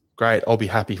results, great, I'll be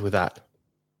happy with that.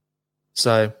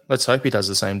 So let's hope he does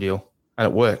the same deal and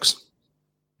it works.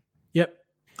 Yep,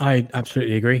 I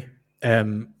absolutely agree.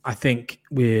 I think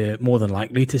we're more than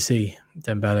likely to see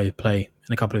Dembele play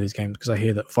in a couple of these games, because I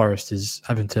hear that Forrest is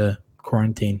having to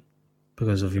quarantine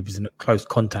because he was in close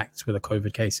contact with a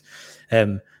COVID case.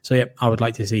 So, yeah, I would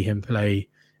like to see him play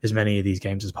as many of these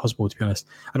games as possible, to be honest.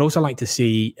 I'd also like to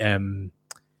see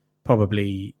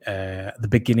probably the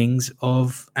beginnings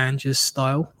of Ange's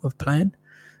style of playing.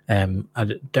 I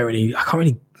can't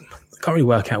really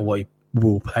work out what he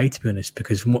will play, to be honest,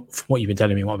 because from what you've been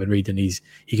telling me, what I've been reading,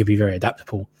 he could be very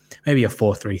adaptable. Maybe a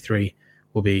 4-3-3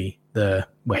 will be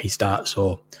where he starts,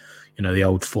 or the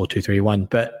old 4-2-3-1.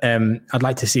 But I'd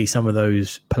like to see some of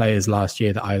those players last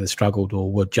year that either struggled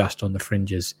or were just on the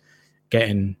fringes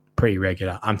getting pretty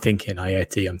regular. I'm thinking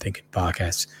Ayeti, I'm thinking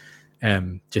Barkas,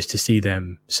 just to see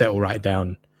them settle right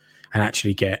down and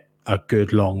actually get a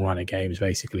good long run of games,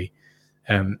 basically.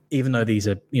 Even though these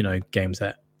are, games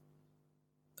that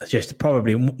are just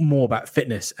probably more about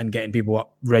fitness and getting people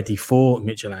up ready for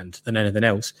Midtjylland than anything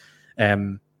else.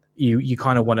 You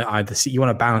kind of want to either see, you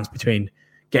want to balance between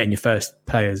getting your first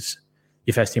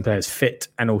team players fit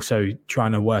and also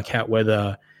trying to work out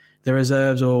whether the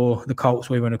reserves or the Colts,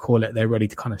 whatever you want to call it, they're ready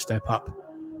to kind of step up.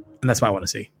 And that's what I want to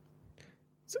see.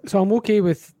 So I'm okay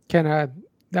with kind of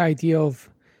the idea of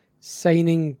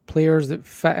signing players that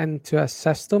fit into a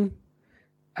system,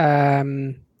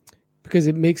 because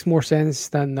it makes more sense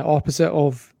than the opposite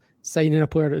of signing a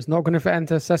player that's not going to fit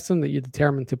into a system that you're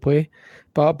determined to play.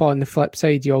 But on the flip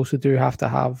side, you also do have to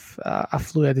have a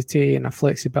fluidity and a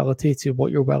flexibility to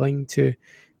what you're willing to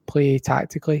play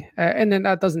tactically. And then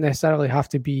that doesn't necessarily have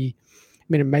to be,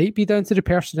 it might be down to the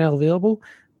personnel available,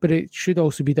 but it should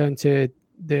also be down to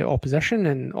the opposition,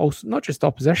 and also not just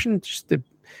opposition, just the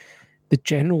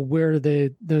general where the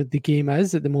game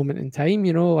is at the moment in time.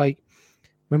 Like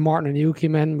when Martin O'Neill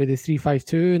came in with the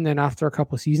 3-5-2, and then after a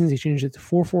couple of seasons he changed it to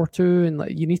 4-4-2,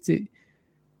 and you need to.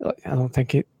 I don't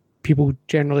think people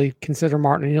generally consider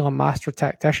Martin O'Neill a master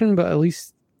tactician, but at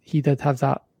least he did have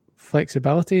that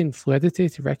flexibility and fluidity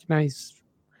to recognise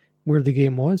where the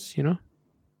game was, you know?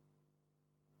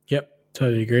 Yep,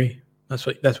 totally agree. That's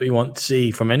what you want to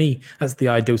see from any. That's the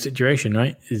ideal situation,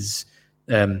 right? Is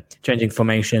changing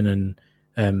formation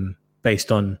and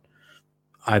based on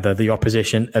either the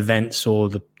opposition events or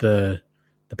the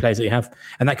players that you have,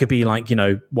 and that could be like, you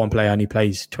know, one player only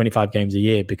plays 25 games a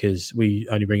year because we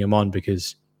only bring him on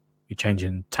because you're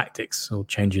changing tactics or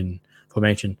changing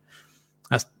formation.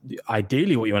 That's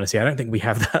ideally what you want to see. I don't think we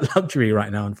have that luxury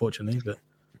right now, unfortunately. But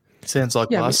sounds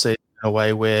like last season in a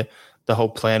way where the whole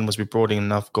plan was we brought in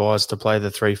enough guys to play the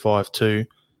 3-5-2,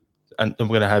 and we're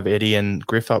going to have Eddie and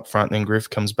Griff up front. And then Griff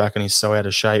comes back and he's so out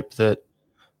of shape that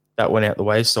went out the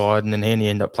wayside, and then he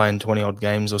ended up playing 20-odd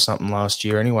games or something last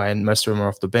year anyway, and most of them are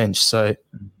off the bench. So,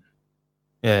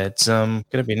 yeah, it's going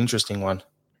to be an interesting one.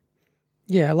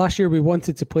 Yeah, last year we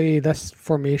wanted to play this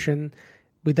formation.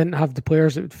 We didn't have the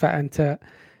players that would fit into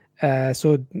it.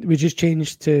 So we just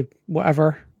changed to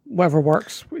whatever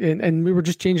works. And we were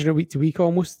just changing it week to week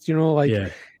almost, you know, like,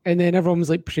 and then everyone was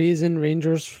like praising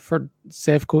Rangers for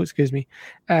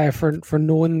for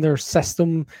knowing their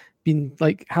system, being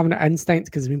like having an instinct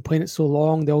because they've been playing it so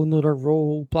long, they all know their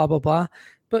role, blah, blah, blah.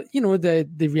 But, you know, the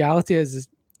reality is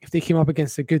if they came up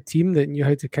against a good team that knew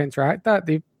how to counteract that,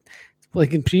 they,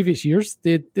 like in previous years,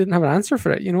 they didn't have an answer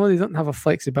for it. You know, they don't have a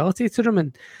flexibility to them.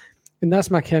 And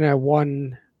that's my kind of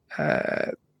one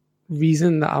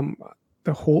reason that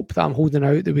the hope that I'm holding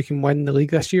out that we can win the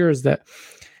league this year is that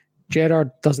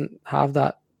Gerrard doesn't have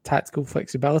that tactical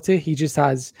flexibility. He just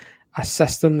has a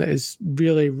system that is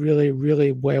really, really,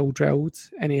 really well drilled.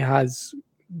 And he has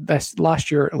this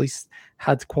last year, at least,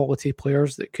 had quality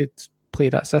players that could play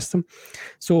that system.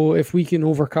 So if we can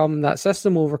overcome that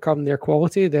system, overcome their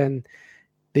quality, then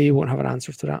they won't have an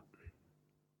answer to that.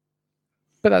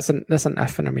 But that's an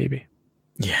if and a maybe.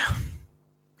 Yeah.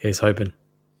 He's hoping.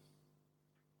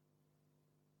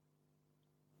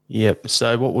 Yep.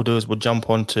 So what we'll do is we'll jump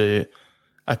onto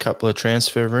a couple of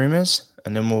transfer rumours,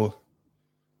 and then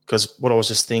because what I was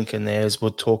just thinking there is we're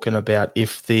talking about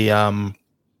if the,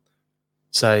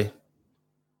 say,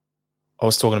 I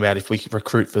was talking about if we could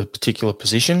recruit for particular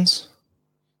positions,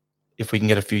 if we can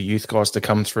get a few youth guys to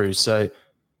come through. So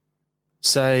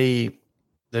say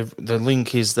the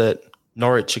link is that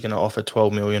Norwich are going to offer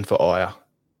 12 million for Aya.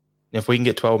 If we can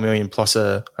get 12 million plus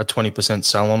a 20%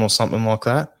 sell-on or something like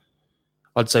that,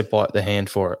 I'd say bite the hand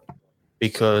for it,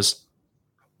 because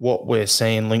what we're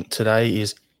seeing linked today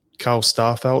is Carl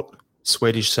Starfelt,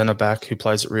 Swedish centre-back who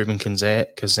plays at Rubin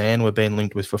Kazan, we're being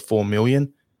linked with for 4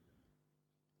 million.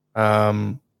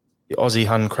 The Aussie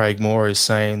Hun Craig Moore is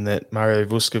saying that Mario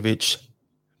Vuskovic,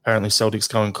 apparently Celtic's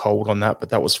going cold on that,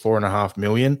 but that was 4.5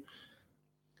 million.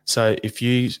 So if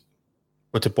you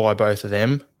were to buy both of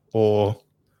them, or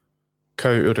Ko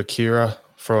Utakura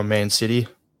from Man City,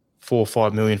 4 or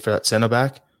 5 million for that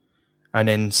centre-back, and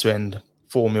then spend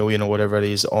 4 million or whatever it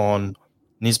is on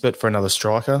Nisbet for another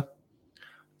striker,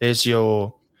 there's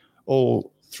your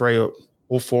all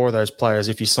 4 of those players.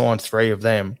 If you sign 3 of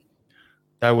them,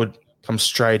 they would come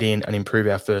straight in and improve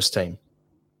our first team.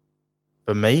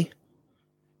 For me,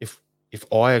 if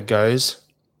Aya goes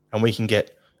and we can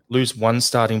lose 1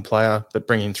 starting player but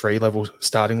bring in 3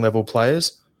 starting level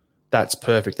players, that's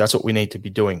perfect. That's what we need to be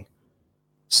doing.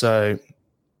 So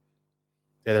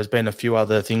yeah, there's been a few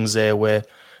other things there where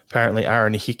apparently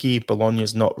Aaron Hickey,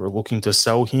 Bologna's not looking to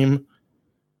sell him,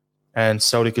 and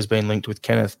Celtic has been linked with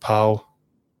Kenneth Paul,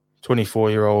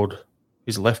 24-year-old.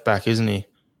 He's a left back, isn't he?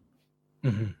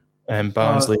 Mm-hmm. And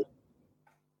Barnsley.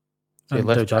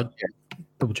 Double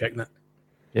check that.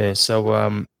 Yeah,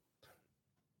 so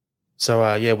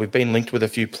we've been linked with a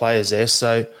few players there.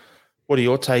 So what are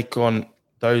your take on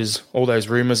all those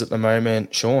rumours at the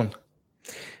moment, Sean?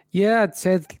 Yeah, I'd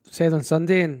said on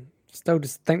Sunday, and still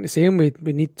just think the same. We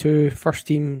need 2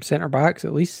 first-team centre-backs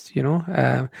at least, you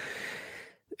know.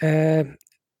 The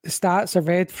stats I've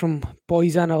read from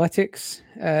Boys Analytics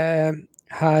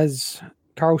has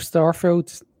Carl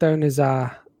Starfelt down as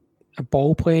a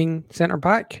ball-playing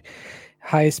centre-back,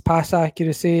 highest pass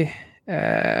accuracy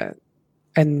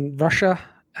in Russia.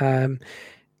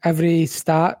 Every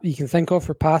stat you can think of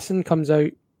for passing comes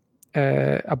out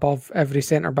above every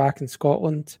centre-back in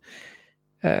Scotland.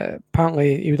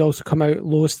 Apparently, he would also come out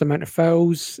lowest amount of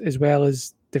fouls as well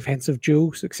as defensive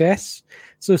duel success.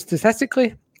 So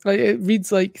statistically, it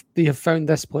reads like they have found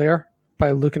this player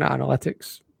by looking at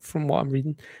analytics from what I'm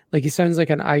reading. Like, he sounds like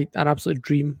an absolute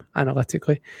dream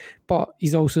analytically, but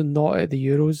he's also not at the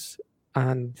Euros,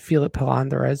 and Filip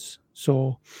Helander is.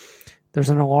 So there's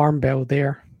an alarm bell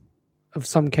there of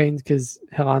some kind, because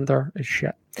Helander is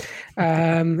shit.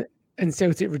 And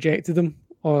Celtic rejected him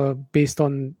based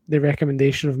on the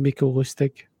recommendation of Mikael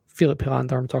Lustig Philip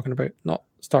Helander I'm talking about, not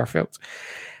Starfelt.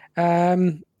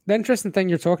 The interesting thing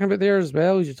you're talking about there as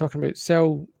well is you're talking about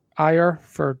sell Ajer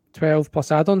for 12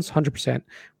 plus add-ons, 100%.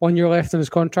 1 year left in his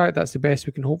contract. That's the best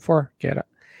we can hope for. Get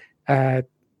it.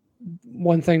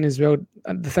 One thing as well,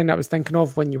 the thing that I was thinking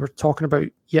of when you were talking about,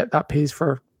 that pays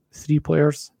for 3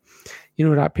 players.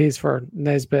 That pays for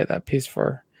Nisbet, that pays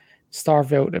for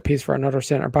Starvelt, that pays for another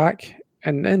centre back.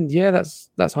 And that's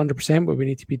 100% what we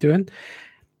need to be doing.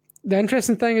 The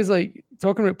interesting thing is, like,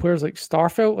 talking about players like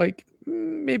Starfelt, like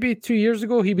maybe 2 years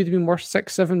ago he would have been worth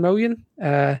 6-7 million.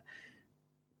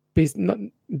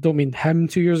 Don't mean him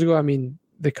 2 years ago. I mean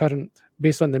the current,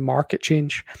 based on the market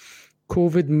change.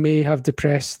 COVID may have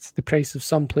depressed the price of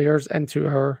some players into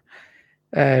our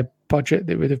budget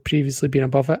that would have previously been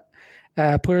above it.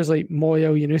 Players like Mo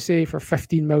Elyounoussi for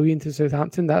 15 million to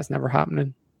Southampton, that's never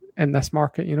happening in this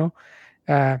market, even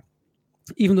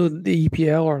though the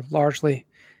EPL are largely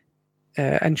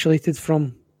insulated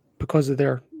from because of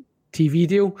their TV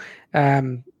deal,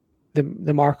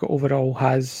 the market overall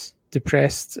has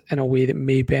depressed in a way that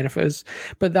may benefit us.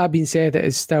 But that being said,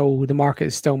 the market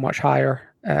is still much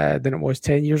higher than it was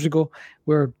 10 years ago,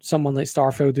 where someone like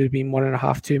Starfield would have been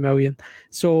 1.5-2 million.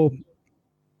 So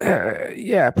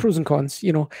pros and cons,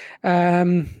 Can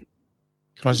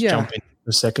I just jump in for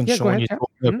a second, Sean? Ahead, You're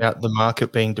talking about the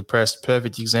market being depressed.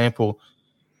 Perfect example.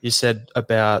 You said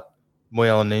about Mo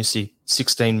Elyounoussi,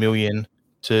 16 million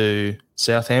to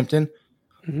Southampton.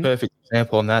 Mm-hmm. Perfect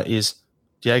example on that is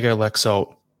Diego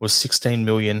Laxalt was 16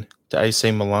 million to AC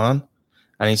Milan,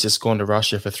 and he's just gone to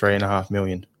Russia for 3.5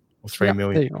 million or 3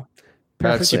 million. There you go.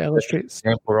 Perfectly illustrates.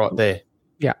 Example right there.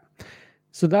 Yeah.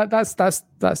 So that's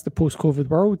the post-COVID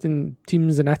world, and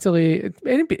teams in Italy,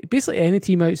 basically any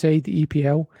team outside the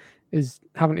EPL is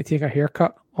having to take a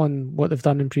haircut on what they've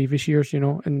done in previous years,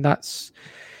 and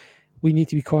we need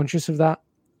to be conscious of that.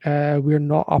 We're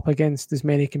not up against as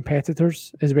many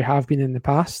competitors as we have been in the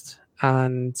past,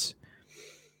 and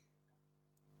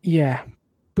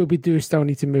but we do still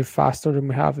need to move faster than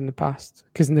we have in the past,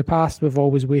 because in the past we've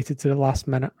always waited to the last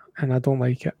minute, and I don't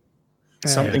like it.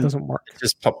 Something doesn't work.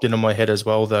 Just popped into my head as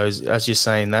well, though, as you're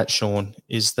saying that, Sean,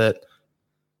 is that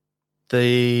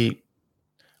we're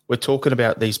talking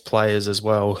about these players as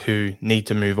well who need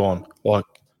to move on, like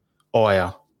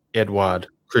Ajer, Edouard,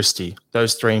 Christie,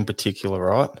 those 3 in particular,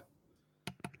 right?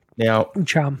 Now,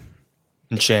 Cham,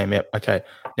 yep. Okay.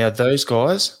 Now, those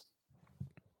guys,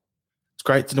 it's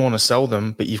great to want to sell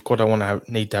them, but you've got to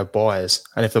need to have buyers.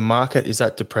 And if the market is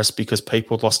that depressed because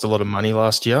people lost a lot of money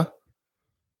last year,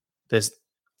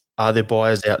 are there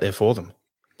buyers out there for them?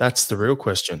 That's the real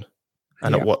question.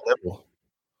 And at what level?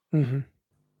 Mm-hmm.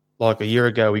 Like a year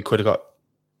ago, we could have got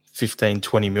 15,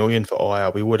 20 million for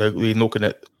Ajer. We would have been looking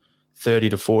at 30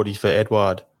 to 40 for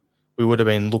Edouard. We would have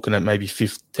been looking at maybe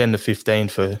 10 to 15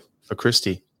 for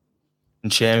Christie.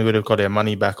 And Cham would have got our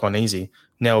money back on easy.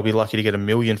 Now we'll be lucky to get $1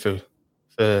 million for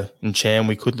Cham.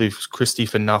 We could lose Christie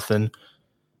for nothing.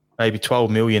 Maybe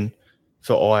 12 million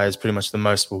for Ajer is pretty much the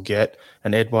most we'll get.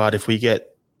 And Edouard, if we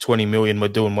get 20 million, we're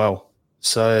doing well.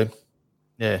 So,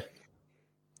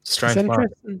 strange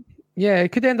market. Yeah,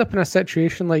 it could end up in a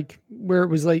situation like where it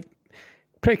was like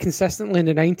pretty consistently in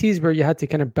the 90s where you had to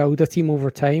kind of build a team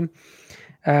over time.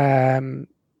 And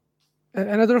I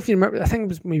don't know if you remember, I think it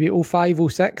was maybe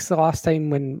 05-06, the last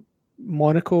time when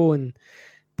Monaco and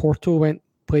Porto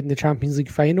played in the Champions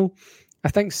League final. I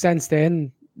think since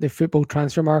then, the football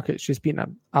transfer market's just been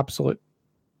an absolute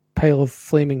pile of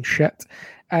flaming shit.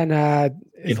 And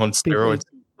on steroids.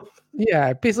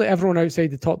 Yeah, basically everyone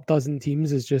outside the top dozen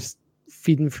teams is just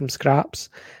feeding from scraps.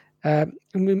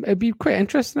 It'd be quite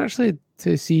interesting actually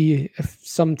to see if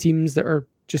some teams that are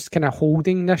just kind of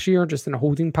holding this year, just in a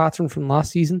holding pattern from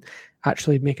last season,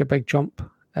 actually make a big jump,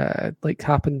 like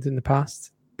happened in the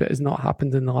past, but has not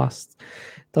happened in the last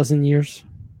dozen years.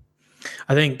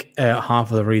 I think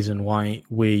half of the reason why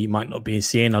we might not be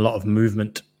seeing a lot of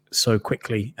movement so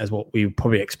quickly as what we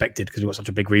probably expected, because we've got such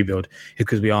a big rebuild, is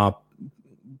because we are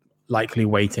likely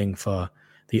waiting for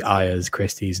the Ajers,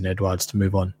 Christies and Edwards to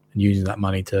move on and using that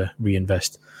money to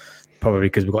reinvest, probably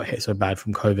because we got hit so bad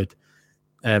from COVID.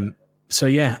 I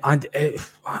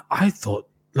thought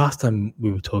last time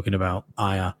we were talking about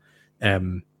Ajer,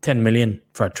 10 million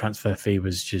for a transfer fee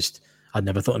was just, I'd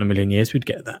never thought in a million years we'd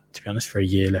get that, to be honest, for a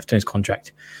year left in his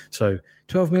contract. So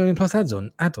 12 million plus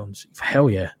add-ons, hell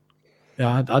yeah.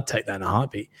 I'd take that in a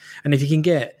heartbeat. And if you can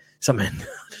get something,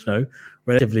 I don't know,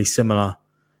 relatively similar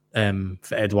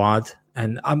for Edouard,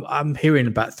 and I'm hearing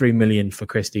about 3 million for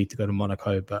Christie to go to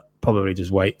Monaco, but probably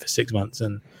just wait for 6 months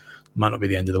and might not be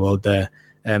the end of the world there.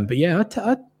 But yeah,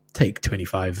 I'd take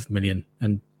 25 million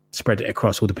and spread it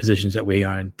across all the positions that we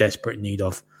are in desperate need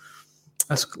of.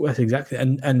 That's exactly,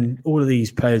 and all of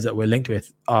these players that we're linked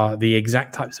with are the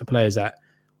exact types of players that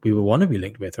we would want to be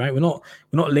linked with, right? We're not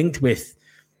linked with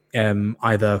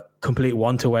either complete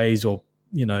one-to-ways or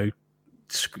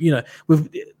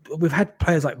we've had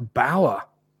players like Bauer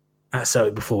at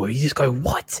Celtic before. You just go,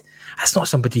 what? That's not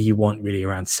somebody you want really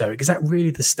around Celtic. Is that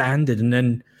really the standard? And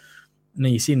then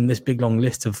you see in this big long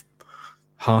list of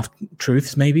half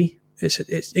truths, maybe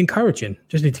it's encouraging.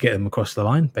 Just need to get them across the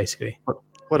line, basically.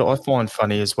 What I find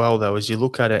funny as well, though, is you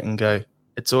look at it and go,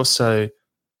 it's also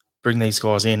bring these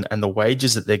guys in and the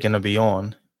wages that they're going to be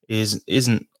on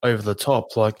isn't over the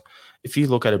top. Like, if you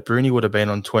look at it, Bruni would have been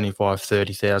on 25,000,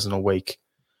 30,000 a week.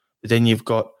 But then you've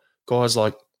got guys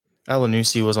like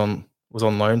Alanusi was on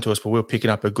loan to us, but we were picking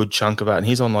up a good chunk of that, and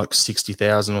he's on like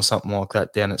 60,000 or something like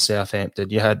that down at Southampton.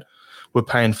 We're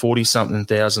paying 40-something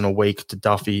thousand a week to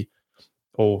Duffy,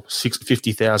 or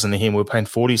 50,000 to him. We're paying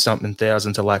 40-something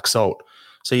thousand to Laxalt.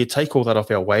 So you take all that off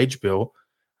our wage bill,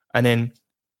 and then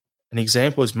an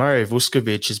example is Mario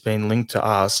Vuskovic has been linked to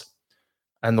us,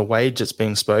 and the wage that's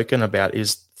being spoken about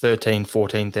is 13,000,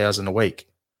 14,000 a week.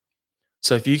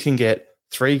 So if you can get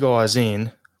 3 guys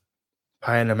in,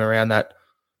 paying them around that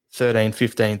 13,000,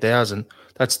 15,000,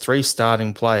 that's 3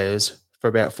 starting players for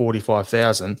about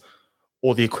 45,000,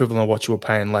 or the equivalent of what you were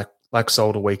paying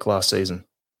Laxalt a week last season.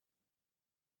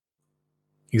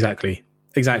 Exactly.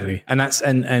 And that's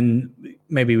and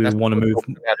maybe we want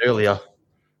to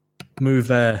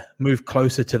move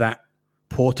closer to that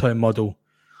Porto model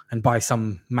and buy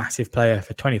some massive player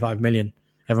for 25 million.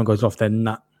 Everyone goes off their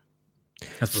nut.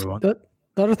 That's what we want. The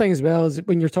other thing as well is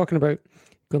when you're talking about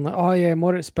going like, oh yeah,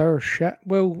 Moritz Bauer shit.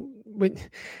 Well,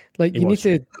 you need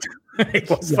to.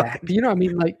 Do you know what I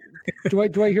mean? Like, do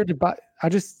I hear the back? I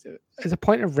just, as a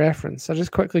point of reference, I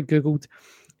just quickly Googled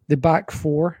the back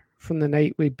four from the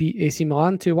night we beat AC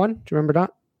Milan 2-1. Do you remember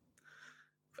that?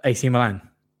 AC Milan.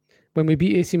 When we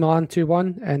beat AC Milan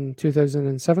 2-1 in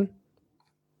 2007?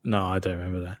 No, I don't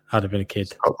remember that. I'd have been a kid.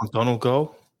 Scott McDonald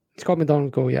goal? Scott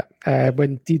McDonald goal, yeah.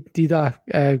 When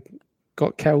Dida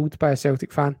got killed by a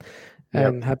Celtic fan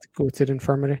and had to go to the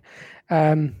infirmary.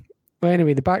 Well,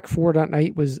 anyway, the back four that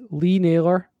night was Lee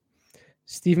Naylor,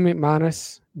 Stephen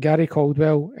McManus, Gary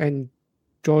Caldwell, and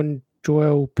John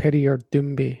Joel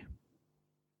Perrier-Doumbé.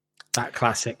 That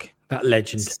classic, that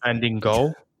legend. Standing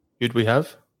goal, who'd we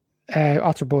have?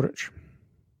 Artur Boric.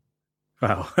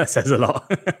 Wow, that says a lot.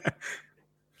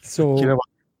 So you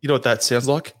know what that sounds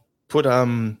like? Put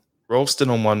Ralston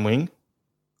on one wing.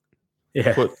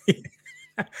 Yeah.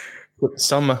 Put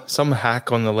some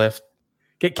hack on the left.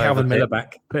 Get Calvin Miller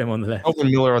back. Put him on the left.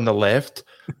 Calvin Miller on the left,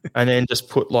 and then just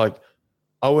put like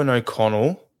Owen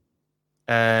O'Connell,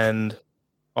 and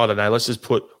I don't know. Let's just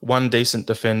put one decent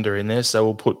defender in there. So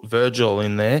we'll put Virgil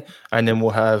in there, and then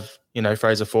we'll have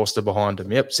Fraser Forster behind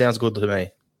him. Yep, sounds good to me.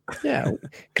 Yeah,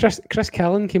 Chris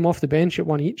Kellan came off the bench at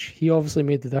one each. He obviously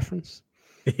made the difference.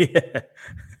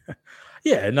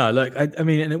 Yeah. No, look, I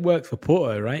mean, and it works for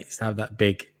Porto, right? It's to have that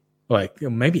big,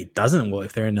 maybe it doesn't work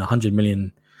if they're in 100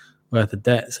 million worth of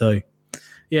debt. So,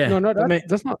 yeah. No,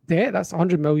 that's not debt. That's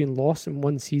 100 million loss in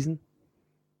one season.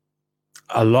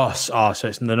 A loss. Oh, so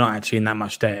they're not actually in that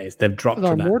much debt. They've dropped.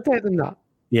 They're more debt than that.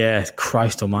 Yeah,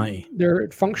 Christ almighty. They're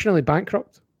functionally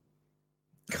bankrupt.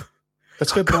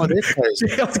 Let's go buy their players.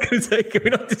 I was going to say, can we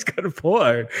not just go to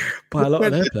Porto? Buy a lot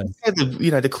of their players.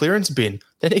 The clearance bin.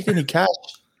 They need any cash.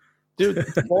 Dude,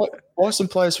 buy some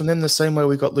players from them the same way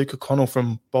we got Luke O'Connell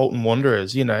from Bolton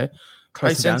Wanderers,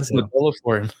 Pay cents a dollar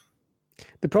for him.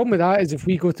 The problem with that is if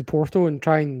we go to Porto and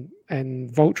try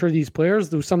and vulture these players,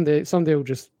 though someday will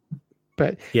just...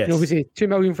 But we say 2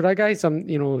 million for that guy. An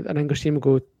English team will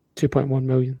go 2.1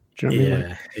 million. Do you know what I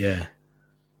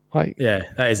mean? Yeah,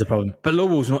 that is the problem. But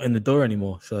Lowell's not in the door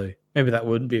anymore, so maybe that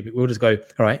wouldn't be. We'll just go,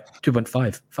 all right,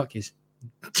 2.5. Fuck yous.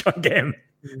 Try and get him.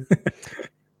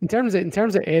 In terms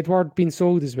of Edouard being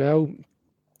sold as well,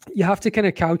 you have to kind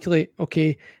of calculate.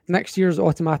 Okay, next year's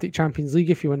automatic Champions League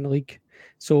if you win the league.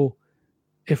 So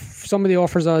if somebody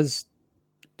offers us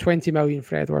 20 million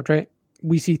for Edouard, right?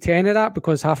 We see 10 of that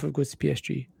because half of it goes to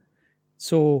PSG.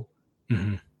 So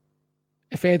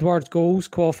if Edouard's goals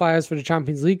qualify us for the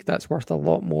Champions League, that's worth a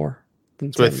lot more than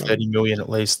it's worth 30 million at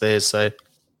least there. So,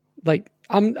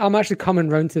 I'm actually coming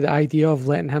round to the idea of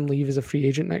letting him leave as a free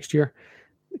agent next year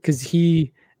because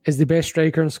he is the best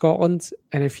striker in Scotland,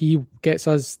 and if he gets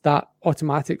us that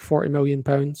automatic £40 million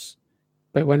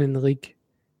by winning the league,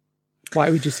 why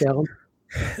would you sell him?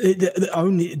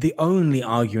 The only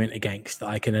argument against that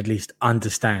I can at least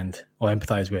understand or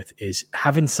empathize with is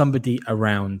having somebody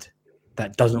around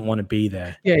that doesn't want to be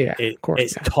there. Of course.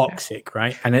 It's toxic,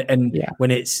 right? And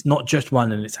when it's not just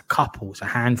one and it's a couple, it's a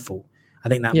handful. I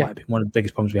think that might be one of the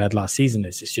biggest problems we had last season.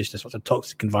 It's just a sort of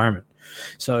toxic environment.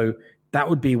 So that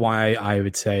would be why I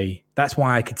would say that's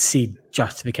why I could see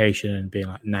justification and being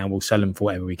like, now we'll sell him for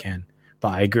whatever we can. But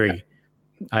I agree.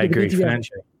 I agree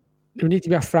financially. There would need to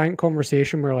be a frank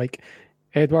conversation where, like,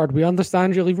 Edward, we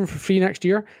understand you're leaving for free next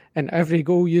year, and every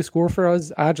goal you score for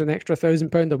us adds an extra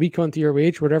 £1,000 a week onto your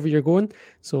wage wherever you're going.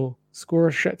 So score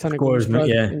a shit ton of goals. Do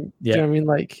you know what I mean?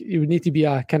 Like, it would need to be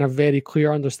a kind of very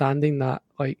clear understanding that,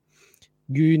 like,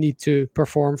 you need to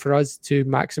perform for us to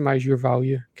maximize your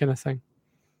value, kind of thing.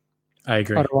 I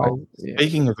agree.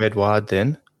 Speaking of Edouard,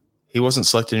 then, he wasn't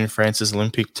selected in France's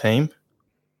Olympic team.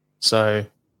 So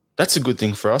that's a good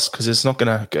thing for us because it's not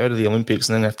going to go to the Olympics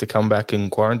and then have to come back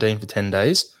and quarantine for 10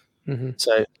 days. Mm-hmm.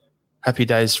 So happy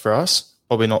days for us.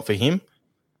 Probably not for him.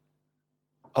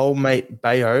 Old mate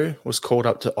Bayo was called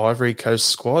up to Ivory Coast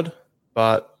squad,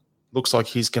 but looks like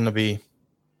he's going to be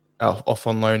off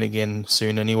on loan again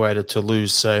soon anyway to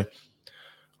Toulouse. So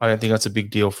I don't think that's a big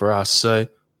deal for us. So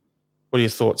what are your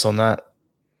thoughts on that?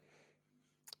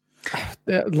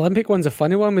 The Olympic one's a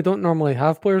funny one. We don't normally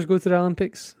have players go to the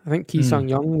Olympics. I think Ki Sung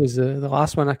Young was the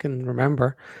last one I can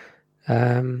remember.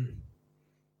 I don't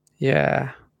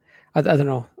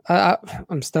know. I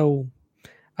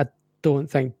don't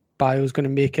think Bayo's going to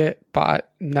make it,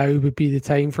 but now would be the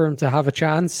time for him to have a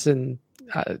chance, and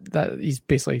that he's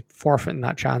basically forfeiting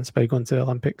that chance by going to the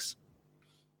Olympics.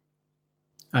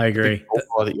 I agree. The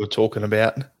guy that you were talking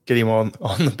about, get him on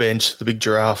the bench, the big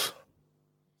giraffe.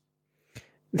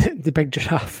 The big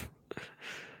giraffe.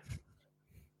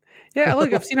 Yeah,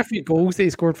 look, I've seen a few goals that he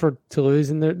scored for Toulouse,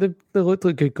 and they looked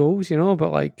like good goals, you know.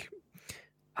 But like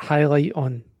a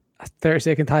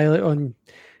 30-second highlight on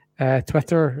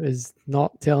Twitter is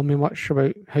not telling me much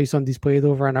about how somebody's played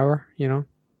over an hour, you know.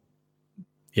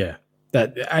 Yeah,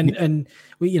 that and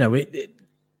we, you know, it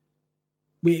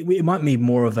might be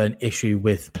more of an issue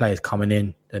with players coming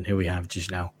in than who we have just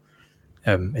now.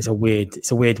 It's a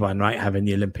weird one, right? Having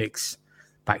the Olympics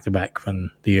back to back from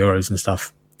the Euros and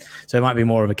stuff. So it might be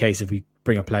more of a case if we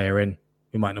bring a player in,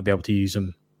 we might not be able to use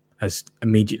them as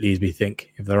immediately as we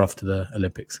think if they're off to the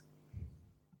Olympics.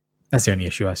 That's the only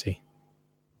issue I see.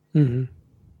 Mm-hmm.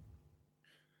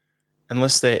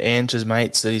 Unless they're Ange's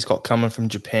mates that he's got coming from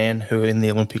Japan who are in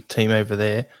the Olympic team over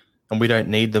there, and we don't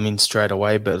need them in straight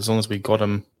away, but as long as we got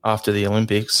them after the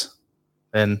Olympics,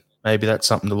 then maybe that's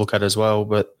something to look at as well.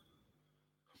 But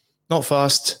not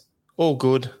fast, all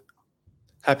good.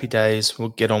 Happy days. We'll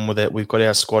get on with it. We've got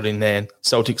our squad in there.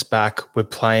 Celtics back. We're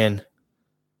playing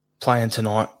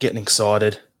tonight. Getting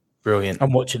excited. Brilliant.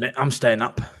 I'm watching it. I'm staying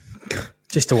up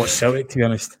just to watch Celtic, to be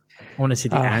honest. I want to see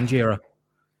the Ange era.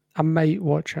 I might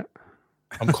watch it.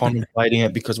 I'm contemplating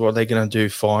it because what are they going to do?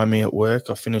 Fire me at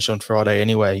work? I finish on Friday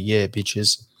anyway. Yeah,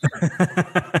 bitches.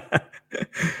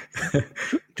 Do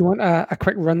you want a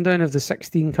quick rundown of the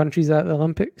 16 countries at the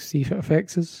Olympics? See if it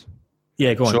affects us.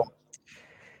 Yeah, go on. Sure.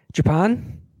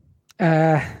 Japan,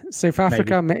 South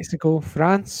Africa, maybe. Mexico,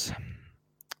 France,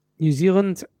 New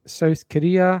Zealand, South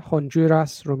Korea,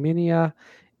 Honduras, Romania,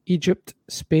 Egypt,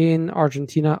 Spain,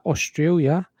 Argentina,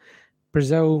 Australia,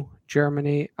 Brazil,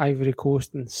 Germany, Ivory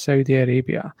Coast, and Saudi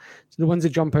Arabia. So the ones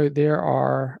that jump out there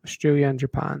are Australia and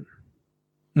Japan.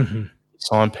 Mm-hmm.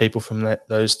 Sign people from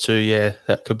those two, yeah,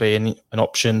 that could be an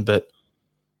option. But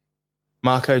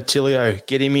Marco Tilio,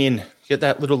 get him in. Get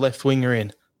that little left winger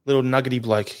in. Little nuggety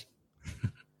bloke.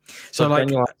 So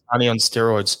like honey on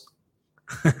steroids.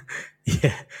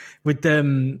 Yeah. With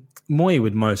Moy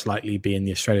would most likely be in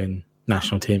the Australian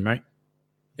national team, right?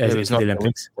 Yeah, he's not the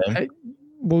Olympics.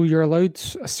 Well, you're allowed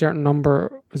a certain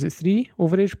number. Was it 3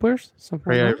 overage players?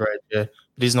 Something 3 like overage, yeah.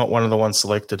 But he's not one of the ones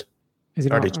selected. Is he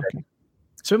not? Okay.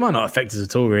 So it might not affect us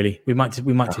at all, really. We might just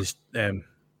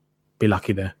be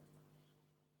lucky there.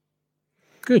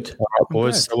 Good. All right,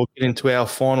 boys. So we'll get into our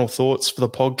final thoughts for the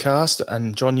podcast.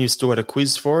 And John, you still had a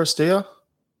quiz for us, do you?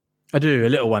 I do, a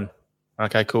little one.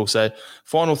 Okay, cool. So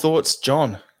final thoughts,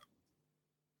 John.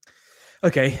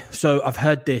 Okay, so I've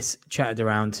heard this chatted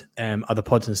around other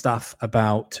pods and stuff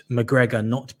about McGregor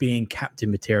not being captain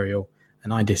material,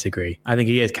 and I disagree. I think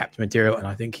he is captain material, and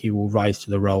I think he will rise to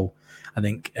the role. I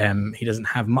think he doesn't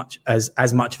have much as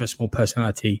much of a small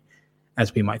personality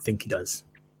as we might think he does.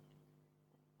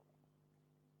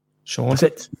 Sean? That's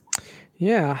it.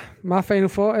 Yeah, my final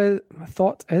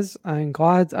thought is I'm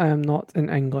glad I am not in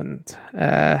England.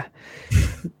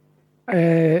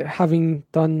 Having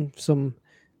done some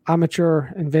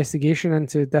amateur investigation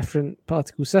into different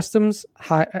political systems,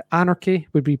 anarchy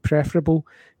would be preferable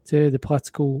to the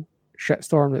political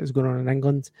shitstorm that is going on in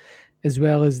England, as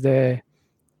well as the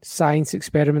science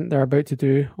experiment they're about to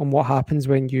do on what happens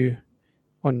when you,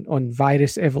 on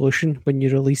virus evolution, when you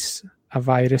release a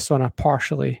virus on a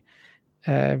partially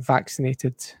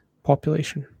vaccinated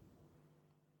population.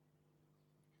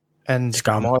 And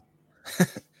Scum.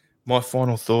 my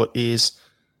final thought is,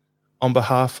 on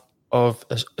behalf of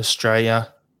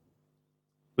Australia,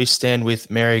 we stand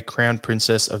with Mary, Crown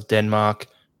Princess of Denmark,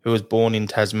 who was born in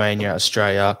Tasmania,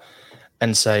 Australia,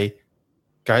 and say,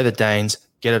 go the Danes,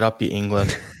 get it up, you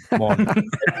England. Come on.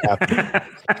 I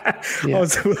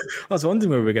was wondering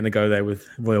where we were going to go there with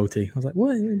royalty. I was like,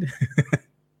 what?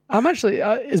 I'm actually,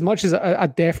 as much as I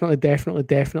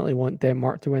definitely want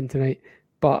Denmark to win tonight,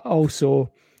 but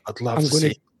also I'd love to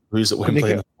see who's at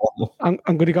Wembley in the final. I'm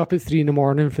going to go up at 3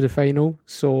 a.m. for the final,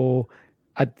 so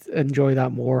I'd enjoy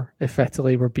that more if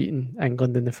Italy were beating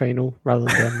England in the final rather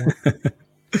than Denmark.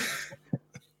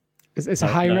 It's a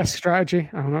high risk strategy.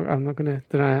 I'm not going to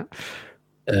deny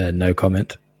it. No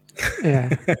comment.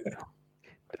 Yeah,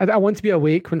 I want to be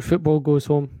awake when football goes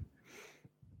home.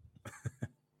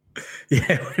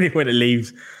 Yeah, when it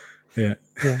leaves. Yeah.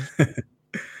 All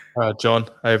right, John,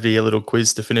 over to your little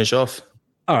quiz to finish off.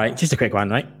 All right, just a quick one,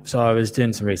 right? So I was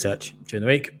doing some research during the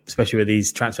week, especially with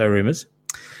these transfer rumors,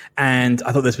 and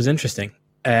I thought this was interesting.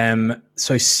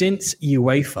 So since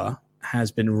UEFA has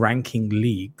been ranking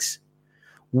leagues,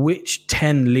 which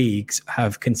 10 leagues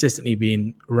have consistently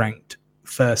been ranked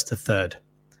first to third?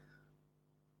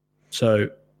 So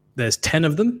there's 10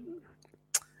 of them,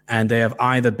 and they have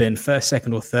either been first,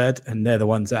 second, or third, and they're the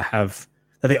ones that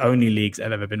they're the only leagues that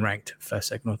have ever been ranked first,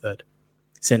 second, or third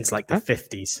since like the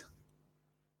 50s.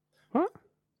 What?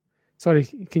 Sorry,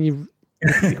 can you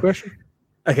repeat the question?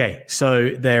 Okay, so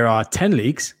there are 10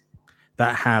 leagues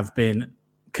that have been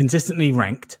consistently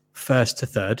ranked first to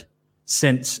third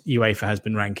since UEFA has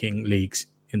been ranking leagues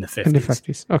in the 50s. In the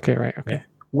 50s. Okay, right. Okay. Yeah.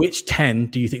 Which 10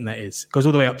 do you think that is? Goes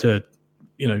all the way up to,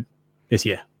 this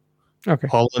year. Okay.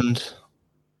 Poland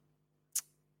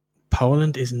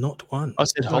is not one. I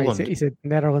said Holland. He said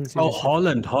Netherlands. Oh,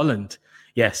 Holland.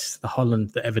 Yes, the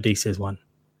Holland that Everdee says one.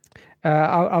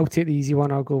 I'll take the easy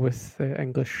one. I'll go with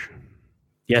English.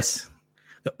 Yes.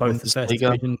 Both the first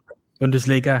Bundesliga. division.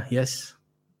 Bundesliga, yes.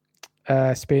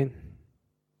 Spain.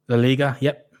 La Liga,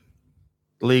 yep.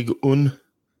 Ligue 1.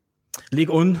 Ligue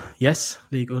 1, yes.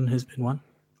 Ligue 1 has been one.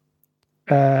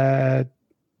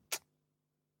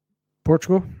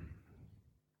 Portugal.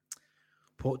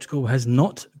 Portugal has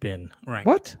not been ranked.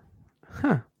 What?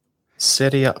 Huh.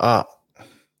 Serie A.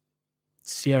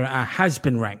 Serie A has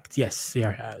been ranked. Yes,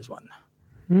 Serie A is one.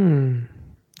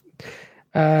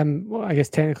 Well, I guess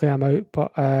technically I'm out,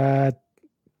 but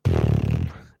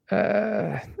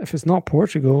if it's not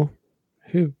Portugal,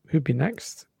 who'd be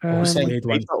next?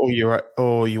 FIFA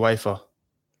or UEFA?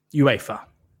 UEFA.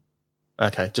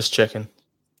 Okay, just checking.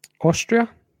 Austria?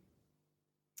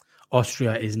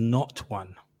 Austria is not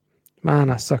one.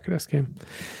 Man, I suck at this game.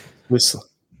 Whistle.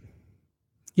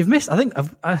 You've missed. I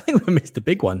think we missed the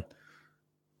big one.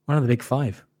 One of the big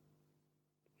five.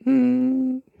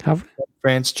 Have we?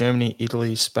 France, Germany,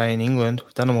 Italy, Spain, England.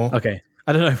 We've done them all. Okay.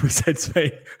 I don't know if we said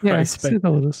Spain. Yeah, Right, Spain.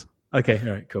 All of us. Okay.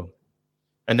 All right. Cool.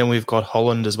 And then we've got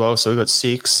Holland as well. So we've got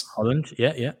 6. Holland.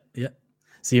 Yeah.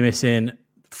 So you're missing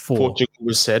 4. Portugal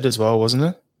was said as well, wasn't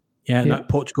it? Yeah. Yeah. No,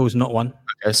 Portugal's not one.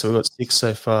 Okay, so we've got 6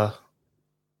 so far.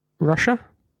 Russia?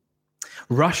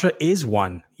 Russia is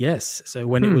one. Yes. So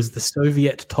when it was the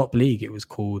Soviet top league, it was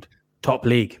called Top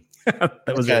League.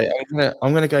 That was Okay, it.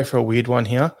 I'm gonna go for a weird one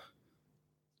here.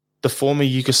 The former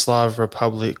Yugoslav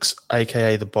republics,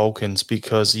 aka the Balkans,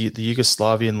 because the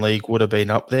Yugoslavian league would have been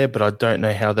up there, but I don't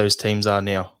know how those teams are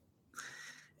now.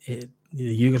 The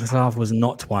Yugoslav was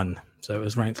not one. So it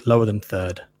was ranked lower than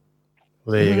third.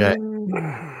 Well, there you go.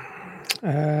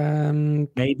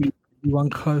 Maybe one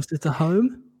closer to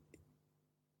home.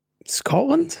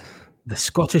 Scotland? The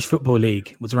Scottish Football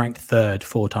League was ranked third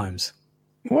 4 times.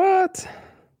 What?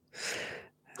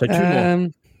 So 2 more.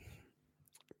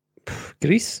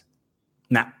 Greece?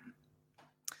 Nah.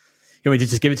 You want me to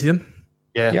just give it to them?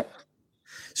 Yeah. Yep.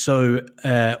 So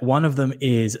one of them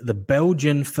is the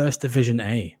Belgian First Division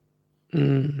A.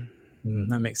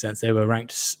 That makes sense. They were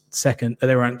ranked second.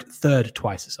 They were ranked third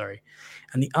twice, sorry.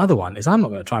 And the other one is, I'm not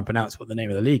going to try and pronounce what the name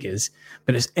of the league is,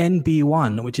 but it's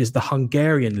NB1, which is the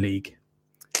Hungarian league.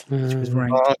 Which was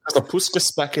ranked. The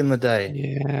Puskas back in the day.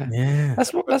 Yeah.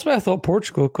 That's why I thought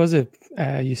Portugal, because of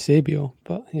Eusebio.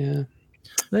 But yeah.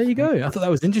 There you go. I thought that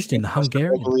was interesting. The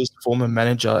Hungarian. Former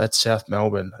manager at South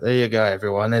Melbourne. There you go,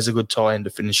 everyone. There's a good tie-in to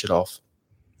finish it off.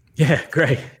 Yeah,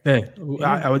 great. Yeah.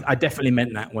 I definitely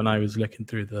meant that when I was looking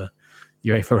through the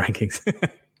UEFA rankings.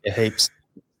 Yeah, heaps.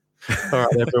 All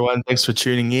right, everyone. Thanks for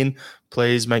tuning in.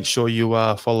 Please make sure you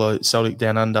follow Celtic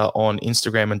Down Under on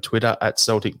Instagram and Twitter at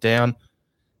Celtic Down.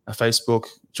 Facebook,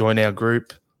 join our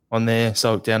group. on there,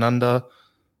 Celtic Down Under.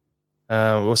 We've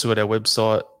also got our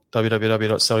website,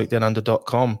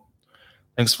 www.celticdownunder.com.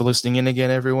 Thanks for listening in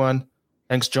again, everyone.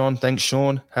 Thanks, John. Thanks,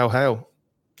 Sean. Hail, hail.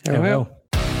 Hail, hail.